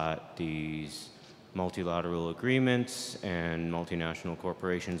that these multilateral agreements and multinational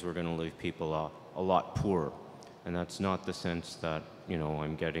corporations were going to leave people a lot poorer. And that's not the sense that,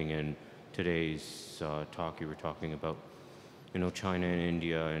 I'm getting in today's talk. You were talking about, China and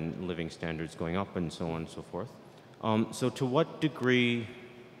India and living standards going up and so on and so forth. So to what degree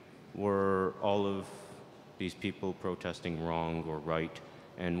Were all of these people protesting wrong or right?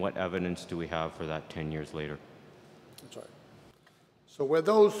 And what evidence do we have for that 10 years later? That's right. So were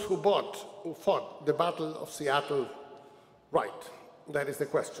those who fought the Battle of Seattle right? That is the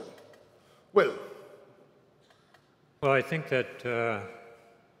question. Will? Well, I think that it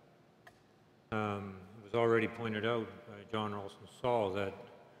was already pointed out by John Ralston Saul that,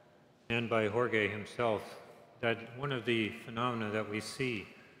 and by Jorge himself, that one of the phenomena that we see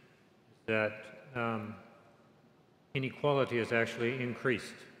is that inequality has actually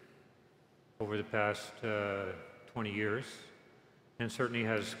increased over the past 20 years, and certainly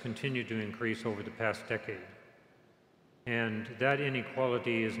has continued to increase over the past decade. And that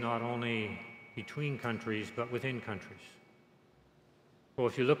inequality is not only between countries, but within countries. So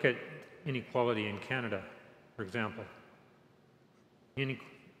if you look at inequality in Canada, for example,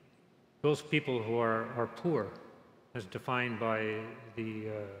 those people who are poor, as defined by the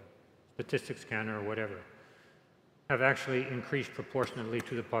statistics Canada or whatever, have actually increased proportionately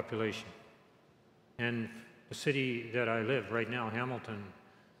to the population. And the city that I live right now, Hamilton,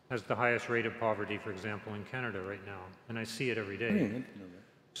 has the highest rate of poverty, for example, in Canada right now, and I see it every day.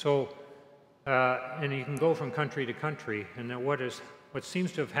 So, and you can go from country to country, and what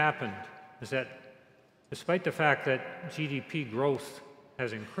seems to have happened is that despite the fact that GDP growth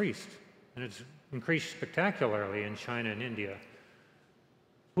has increased, and it's increased spectacularly in China and India,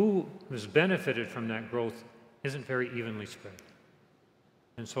 who has benefited from that growth isn't very evenly spread.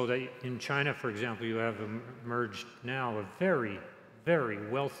 And so that in China, for example, you have emerged now a very, very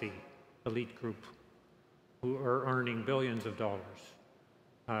wealthy elite group who are earning billions of dollars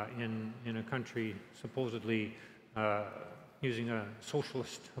in a country supposedly using a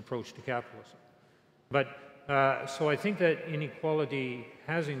socialist approach to capitalism. But so I think that inequality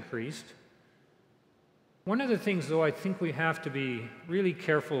has increased. One of the things, though, I think we have to be really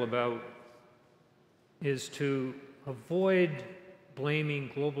careful about is to avoid blaming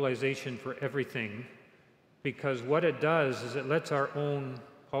globalization for everything, because what it does is it lets our own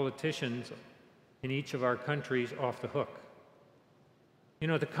politicians in each of our countries off the hook. You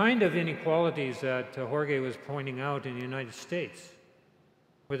know, the kind of inequalities that Jorge was pointing out in the United States,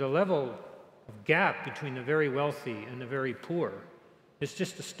 where the level of gap between the very wealthy and the very poor is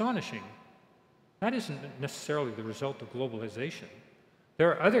just astonishing. That isn't necessarily the result of globalization. There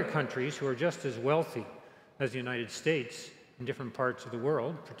are other countries who are just as wealthy as the United States in different parts of the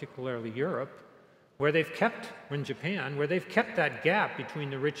world, particularly Europe, where they've kept, in Japan, where they've kept that gap between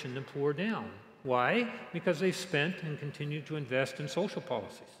the rich and the poor down. Why? Because they've spent and continue to invest in social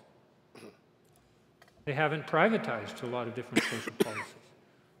policies. They haven't privatized a lot of different social policies.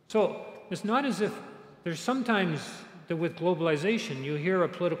 So it's not as if there's sometimes that with globalization you hear a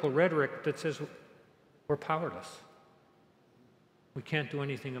political rhetoric that says we're powerless. We can't do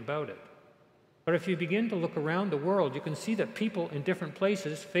anything about it. But if you begin to look around the world, you can see that people in different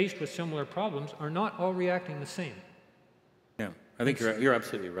places faced with similar problems are not all reacting the same. Yeah, I think you're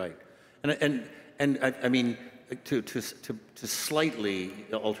absolutely right. And I mean, to slightly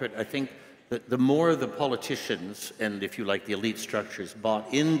alter it, I think that the more the politicians and, if you like, the elite structures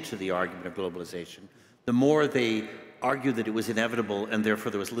bought into the argument of globalization, the more they argued that it was inevitable and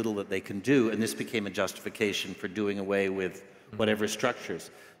therefore there was little that they can do, and this became a justification for doing away with whatever structures.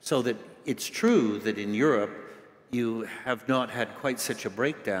 So that it's true that in Europe you have not had quite such a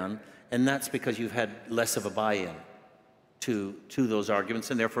breakdown, and that's because you've had less of a buy-in to those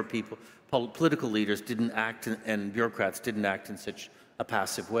arguments, and therefore political leaders didn't act and bureaucrats didn't act in such a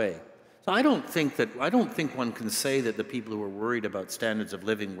passive way. So I don't think one can say that the people who were worried about standards of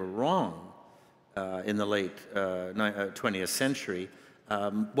living were wrong in the late 20th century.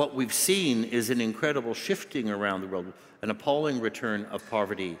 What we've seen is an incredible shifting around the world, an appalling return of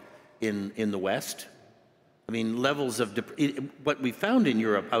poverty in the West. I mean, levels of what we found in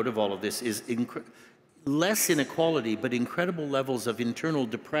Europe out of all of this is less inequality, but incredible levels of internal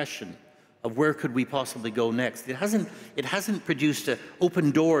depression of where could we possibly go next. It hasn't produced an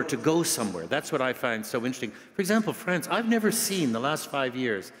open door to go somewhere. That's what I find so interesting. For example, France, I've never seen the last 5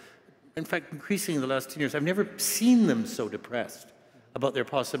 years, in fact, increasingly the last 10 years, I've never seen them so depressed about their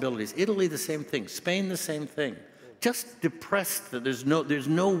possibilities. Italy, the same thing. Spain, the same thing. Just depressed that there's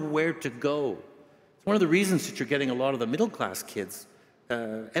nowhere to go. It's one of the reasons that you're getting a lot of the middle-class kids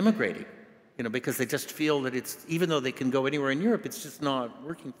emigrating, you know, because they just feel that it's, even though they can go anywhere in Europe, it's just not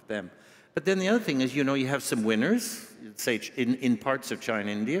working for them. But then the other thing is, you know, you have some winners, say in parts of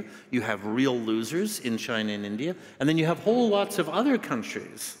China and India, you have real losers in China and India, and then you have whole lots of other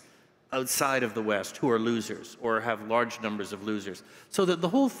countries outside of the West who are losers or have large numbers of losers. So that the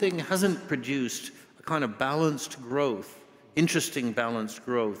whole thing hasn't produced a kind of balanced growth, interesting balanced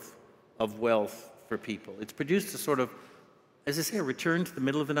growth of wealth for people. It's produced a sort of, as I say, a return to the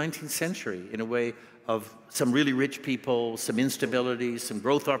middle of the 19th century in a way of some really rich people, some instability, some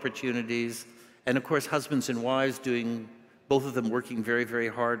growth opportunities, and of course husbands and wives doing, both of them working very, very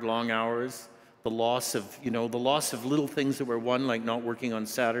hard, long hours, the loss of, the loss of little things that were won, like not working on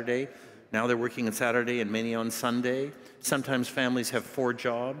Saturday. Now they're working on Saturday and many on Sunday. Sometimes families have 4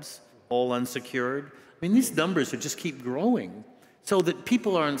 jobs, all unsecured. I mean, these numbers would just keep growing so that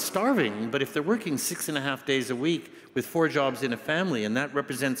people aren't starving, but if they're working 6.5 days a week with 4 jobs in a family, and that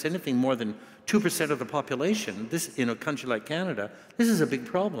represents anything more than 2% of the population, this, in a country like Canada, this is a big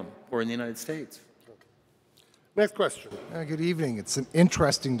problem, or in the United States. Next question. Good evening. It's an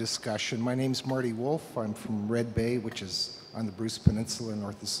interesting discussion. My name's Marty Wolf. I'm from Red Bay, which is on the Bruce Peninsula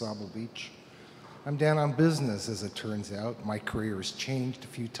north of Sable Beach. I'm down on business, as it turns out. My career has changed a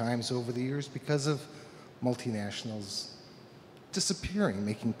few times over the years because of multinationals disappearing,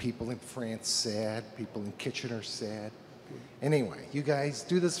 making people in France sad, people in Kitchener sad. Anyway, you guys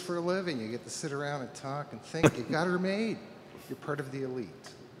do this for a living. You get to sit around and talk and think. You got her made. You're part of the elite.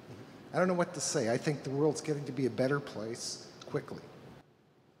 I don't know what to say. I think the world's getting to be a better place quickly.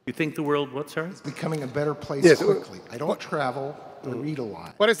 You think the world, what, sorry? It's becoming a better place quickly. I don't travel. I read a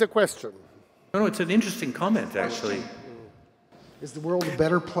lot. What is the question? No, it's an interesting comment, actually. Is the world a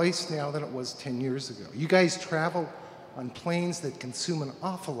better place now than it was 10 years ago? You guys travel on planes that consume an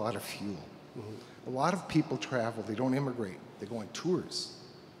awful lot of fuel. A lot of people travel. They don't immigrate. They go on tours.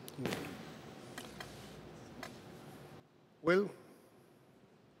 Will?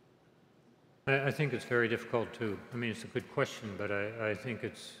 I think it's very difficult to, I mean, it's a good question, but I think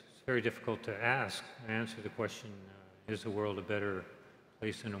it's very difficult to answer the question, is the world a better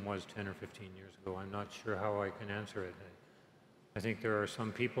place than it was 10 or 15 years ago? I'm not sure how I can answer it. I think there are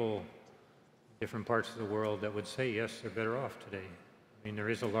some people in different parts of the world that would say, yes, they're better off today. I mean, there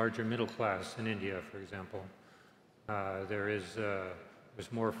is a larger middle class in India, for example.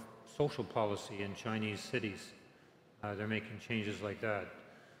 There's more social policy in Chinese cities. They're making changes like that.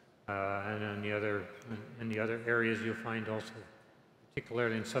 And in the other areas, you'll find also,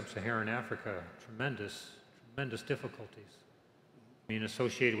 particularly in sub-Saharan Africa, tremendous difficulties. I mean,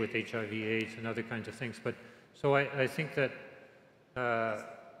 associated with HIV/AIDS and other kinds of things. But so I think that.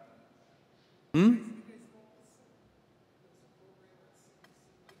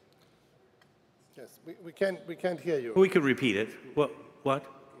 Yes, we can't hear you. We could repeat it. What?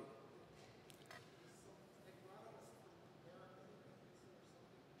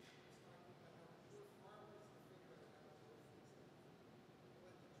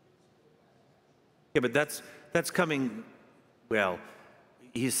 Yeah, but that's coming, well,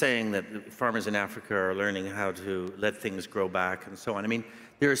 he's saying that farmers in Africa are learning how to let things grow back and so on. I mean,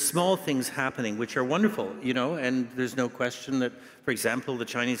 there are small things happening which are wonderful, and there's no question that, for example, the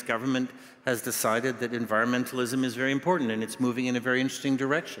Chinese government has decided that environmentalism is very important and it's moving in a very interesting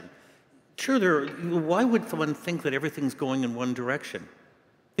direction. Sure, why would one think that everything's going in one direction?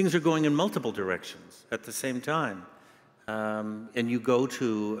 Things are going in multiple directions at the same time. And you go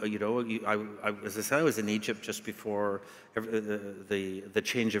to, as I said, I was in Egypt just before the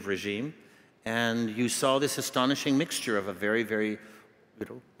change of regime, and you saw this astonishing mixture of a very, very,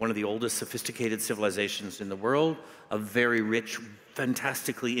 one of the oldest sophisticated civilizations in the world, a very rich,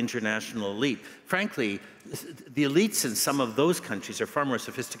 fantastically international elite. Frankly, the elites in some of those countries are far more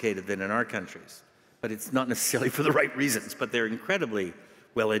sophisticated than in our countries, but it's not necessarily for the right reasons, but they're incredibly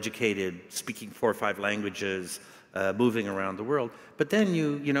well-educated, speaking 4 or 5 languages, moving around the world. But then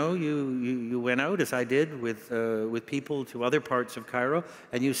you went out, as I did, with people to other parts of Cairo,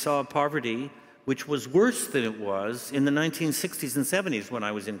 and you saw poverty which was worse than it was in the 1960s and 70s when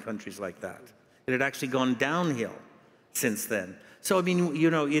I was in countries like that. It had actually gone downhill since then. So, I mean,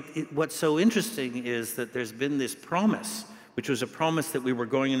 what's so interesting is that there's been this promise, which was a promise that we were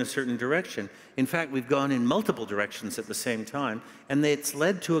going in a certain direction. In fact, we've gone in multiple directions at the same time, and it's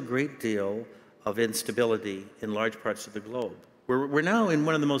led to a great deal of instability in large parts of the globe. We're now in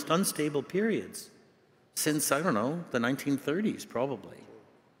one of the most unstable periods since, I don't know, the 1930s, probably.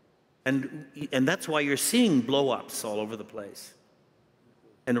 And that's why you're seeing blow-ups all over the place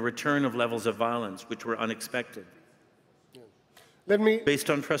and a return of levels of violence, which were unexpected. Based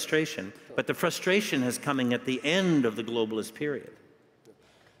on frustration. But the frustration is coming at the end of the globalist period.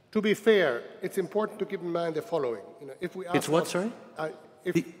 To be fair, it's important to keep in mind the following. If we ask it's what, sorry?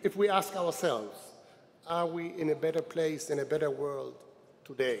 If we ask ourselves, are we in a better place, in a better world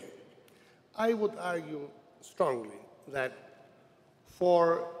today? I would argue strongly that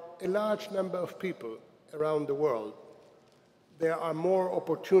for a large number of people around the world, there are more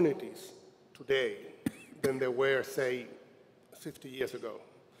opportunities today than there were, say, 50 years ago.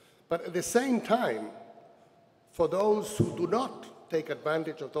 But at the same time, for those who do not take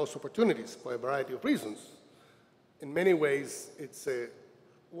advantage of those opportunities for a variety of reasons, in many ways, it's a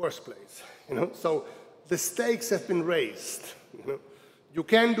worse place. So the stakes have been raised. You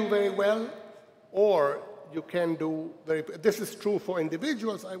can do very well, or you can do very. This is true for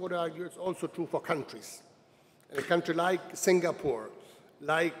individuals. I would argue it's also true for countries. And a country like Singapore,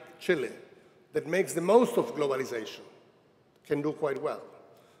 like Chile, that makes the most of globalization, can do quite well.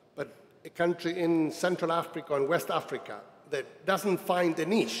 But a country in Central Africa and West Africa that doesn't find a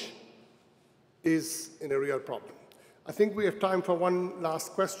niche is in a real problem. I think we have time for one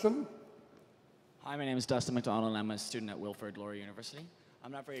last question. Hi, my name is Dustin McDonald, and I'm a student at Wilfrid Laurier University.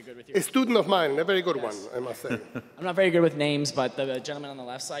 I'm not very good with A student of mine, a very good one, I must say. I'm not very good with names, but the gentleman on the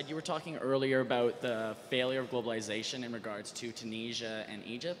left side, you were talking earlier about the failure of globalization in regards to Tunisia and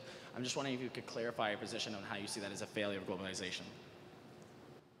Egypt. I'm just wondering if you could clarify your position on how you see that as a failure of globalization.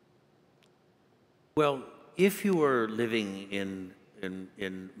 Well, if you were living in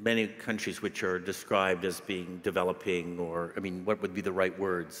many countries which are described as being developing, or, I mean, what would be the right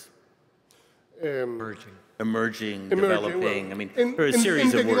words? Emerging, developing. Well, I mean, there are a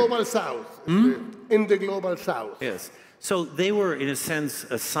series of words. In the global south. In the global south. Yes. So they were, in a sense,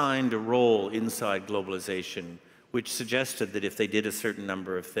 assigned a role inside globalization, which suggested that if they did a certain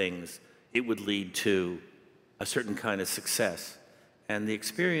number of things, it would lead to a certain kind of success. And the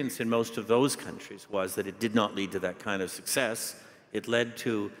experience in most of those countries was that it did not lead to that kind of success. It led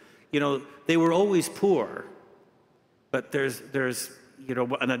to, they were always poor, but there's,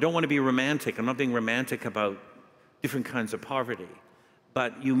 and I don't want to be romantic. I'm not being romantic about different kinds of poverty,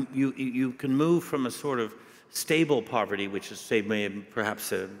 but you can move from a sort of stable poverty, which is, say,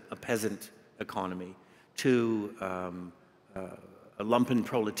 perhaps a peasant economy, to a lumpen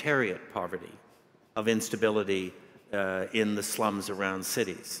proletariat poverty of instability in the slums around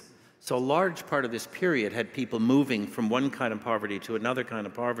cities. So a large part of this period had people moving from one kind of poverty to another kind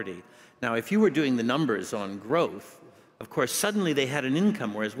of poverty. Now, if you were doing the numbers on growth, of course, suddenly they had an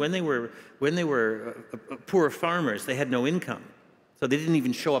income, whereas when they were poor farmers, they had no income. So they didn't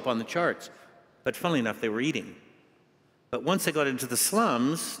even show up on the charts. But funnily enough, they were eating. But once they got into the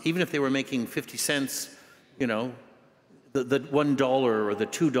slums, even if they were making 50 cents, the $1 or the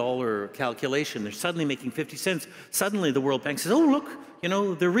 $2 calculation, they're suddenly making 50 cents. Suddenly the World Bank says, oh, look,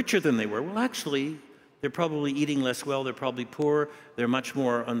 they're richer than they were. Well, actually, they're probably eating less well. They're probably poor. They're much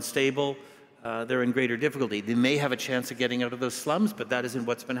more unstable. They're in greater difficulty. They may have a chance of getting out of those slums, but that isn't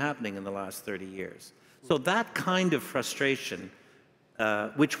what's been happening in the last 30 years. So that kind of frustration,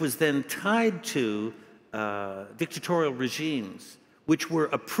 which was then tied to dictatorial regimes, which were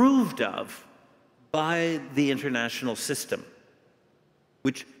approved of by the international system,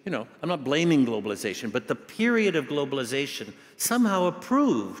 which, I'm not blaming globalization, but the period of globalization somehow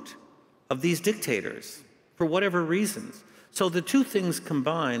approved of these dictators for whatever reasons. So the two things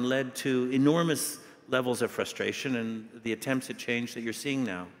combined led to enormous levels of frustration and the attempts at change that you're seeing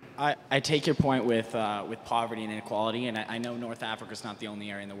now. I take your point with poverty and inequality, and I know North Africa is not the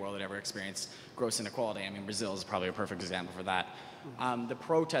only area in the world that ever experienced gross inequality. I mean, Brazil is probably a perfect example for that. The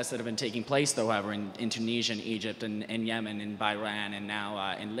protests that have been taking place, though, however, in Tunisia and Egypt and Yemen and Bahrain and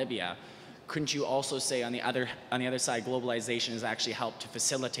now in Libya, couldn't you also say on the other side, globalization has actually helped to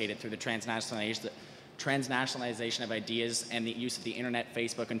facilitate it through the transnationalization of ideas and the use of the internet,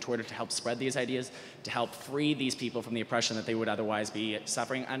 Facebook, and Twitter to help spread these ideas, to help free these people from the oppression that they would otherwise be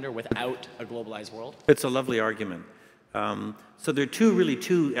suffering under without a globalized world? It's a lovely argument. So there are really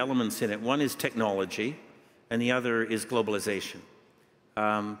two elements in it. One is technology, and the other is globalization.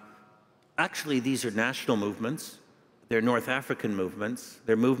 Actually, these are national movements. They're North African movements.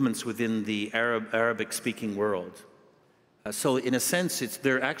 They're movements within the Arabic-speaking world. So in a sense,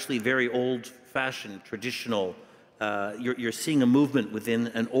 they're actually very old-fashioned, traditional. You're seeing a movement within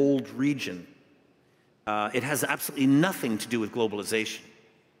an old region. It has absolutely nothing to do with globalization.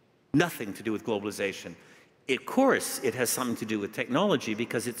 Nothing to do with globalization. Of course, it has something to do with technology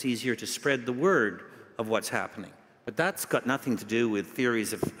because it's easier to spread the word of what's happening. But that's got nothing to do with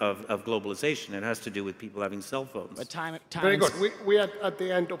theories of globalization. It has to do with people having cell phones. But time Very good. We are at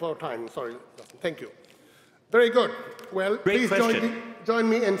the end of our time. Sorry. Thank you. Very good. Well, Great please join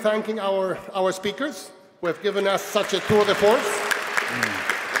me in thanking our speakers who have given us such a tour de force.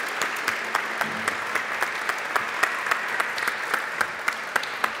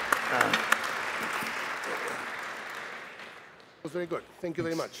 It was very good. Thank you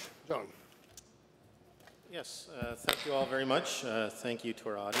very much. John. Yes, thank you all very much. Thank you to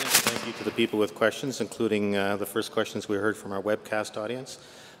our audience. Thank you to the people with questions, including the first questions we heard from our webcast audience.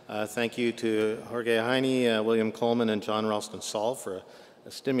 Thank you to Jorge Heine, William Coleman, and John Ralston Saul for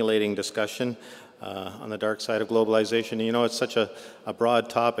stimulating discussion on the dark side of globalization. You know, it's such a broad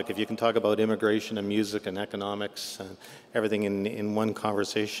topic. If you can talk about immigration and music and economics and everything in one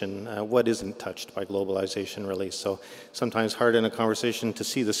conversation, what isn't touched by globalization, really? So sometimes hard in a conversation to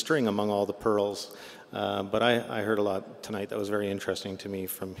see the string among all the pearls. But I heard a lot tonight that was very interesting to me,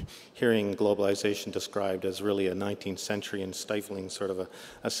 from hearing globalization described as really a 19th century and stifling sort of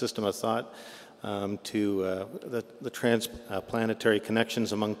a system of thought, to the transplanetary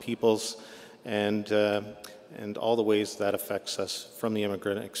connections among peoples, and all the ways that affects us, from the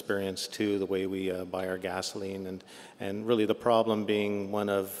immigrant experience to the way we buy our gasoline, and really the problem being one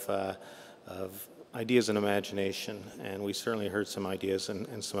of ideas and imagination. And we certainly heard some ideas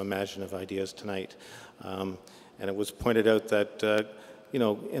and some imaginative ideas tonight. And it was pointed out that you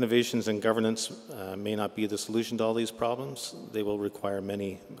know, innovations in governance may not be the solution to all these problems. They will require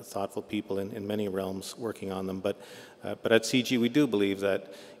many thoughtful people in many realms working on them. But at CIGI, we do believe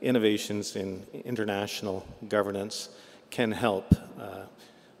that innovations in international governance can help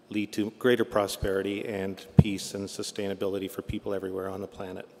lead to greater prosperity and peace and sustainability for people everywhere on the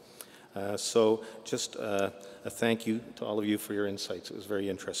planet. So just a thank you to all of you for your insights. It was very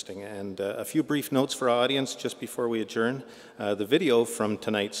interesting. And a few brief notes for our audience just before we adjourn. The video from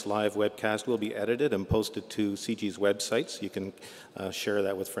tonight's live webcast will be edited and posted to CIGI's website, so you can share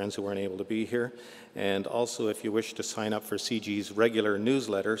that with friends who weren't able to be here. And also, if you wish to sign up for CIGI's regular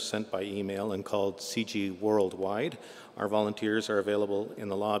newsletter sent by email and called CIGI Worldwide, our volunteers are available in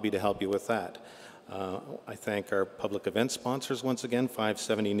the lobby to help you with that. I thank our public event sponsors once again,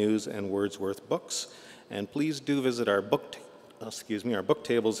 570 News and Wordsworth Books. And please do visit our book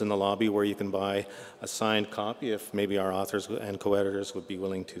tables in the lobby, where you can buy a signed copy, if maybe our authors and co-editors would be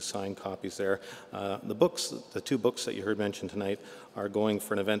willing to sign copies there. The two books that you heard mentioned tonight are going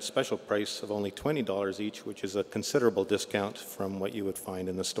for an event special price of only $20 each, which is a considerable discount from what you would find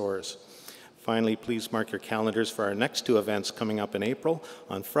in the stores. Finally, please mark your calendars for our next two events coming up in April.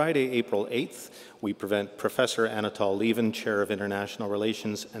 On Friday, April 8th, we present Professor Anatol Lieven, Chair of International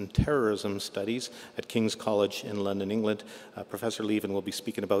Relations and Terrorism Studies at King's College in London, England. Professor Lieven will be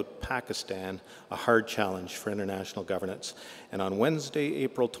speaking about Pakistan, a hard challenge for international governance. And on Wednesday,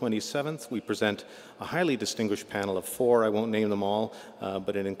 April 27th, we present a highly distinguished panel of four. I won't name them all,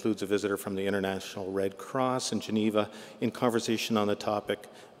 but it includes a visitor from the International Red Cross in Geneva in conversation on the topic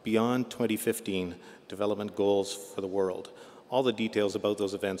Beyond 2015, Development Goals for the World. All the details about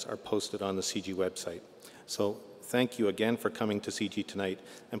those events are posted on the CIGI website. So thank you again for coming to CIGI tonight,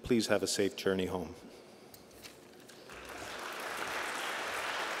 and please have a safe journey home.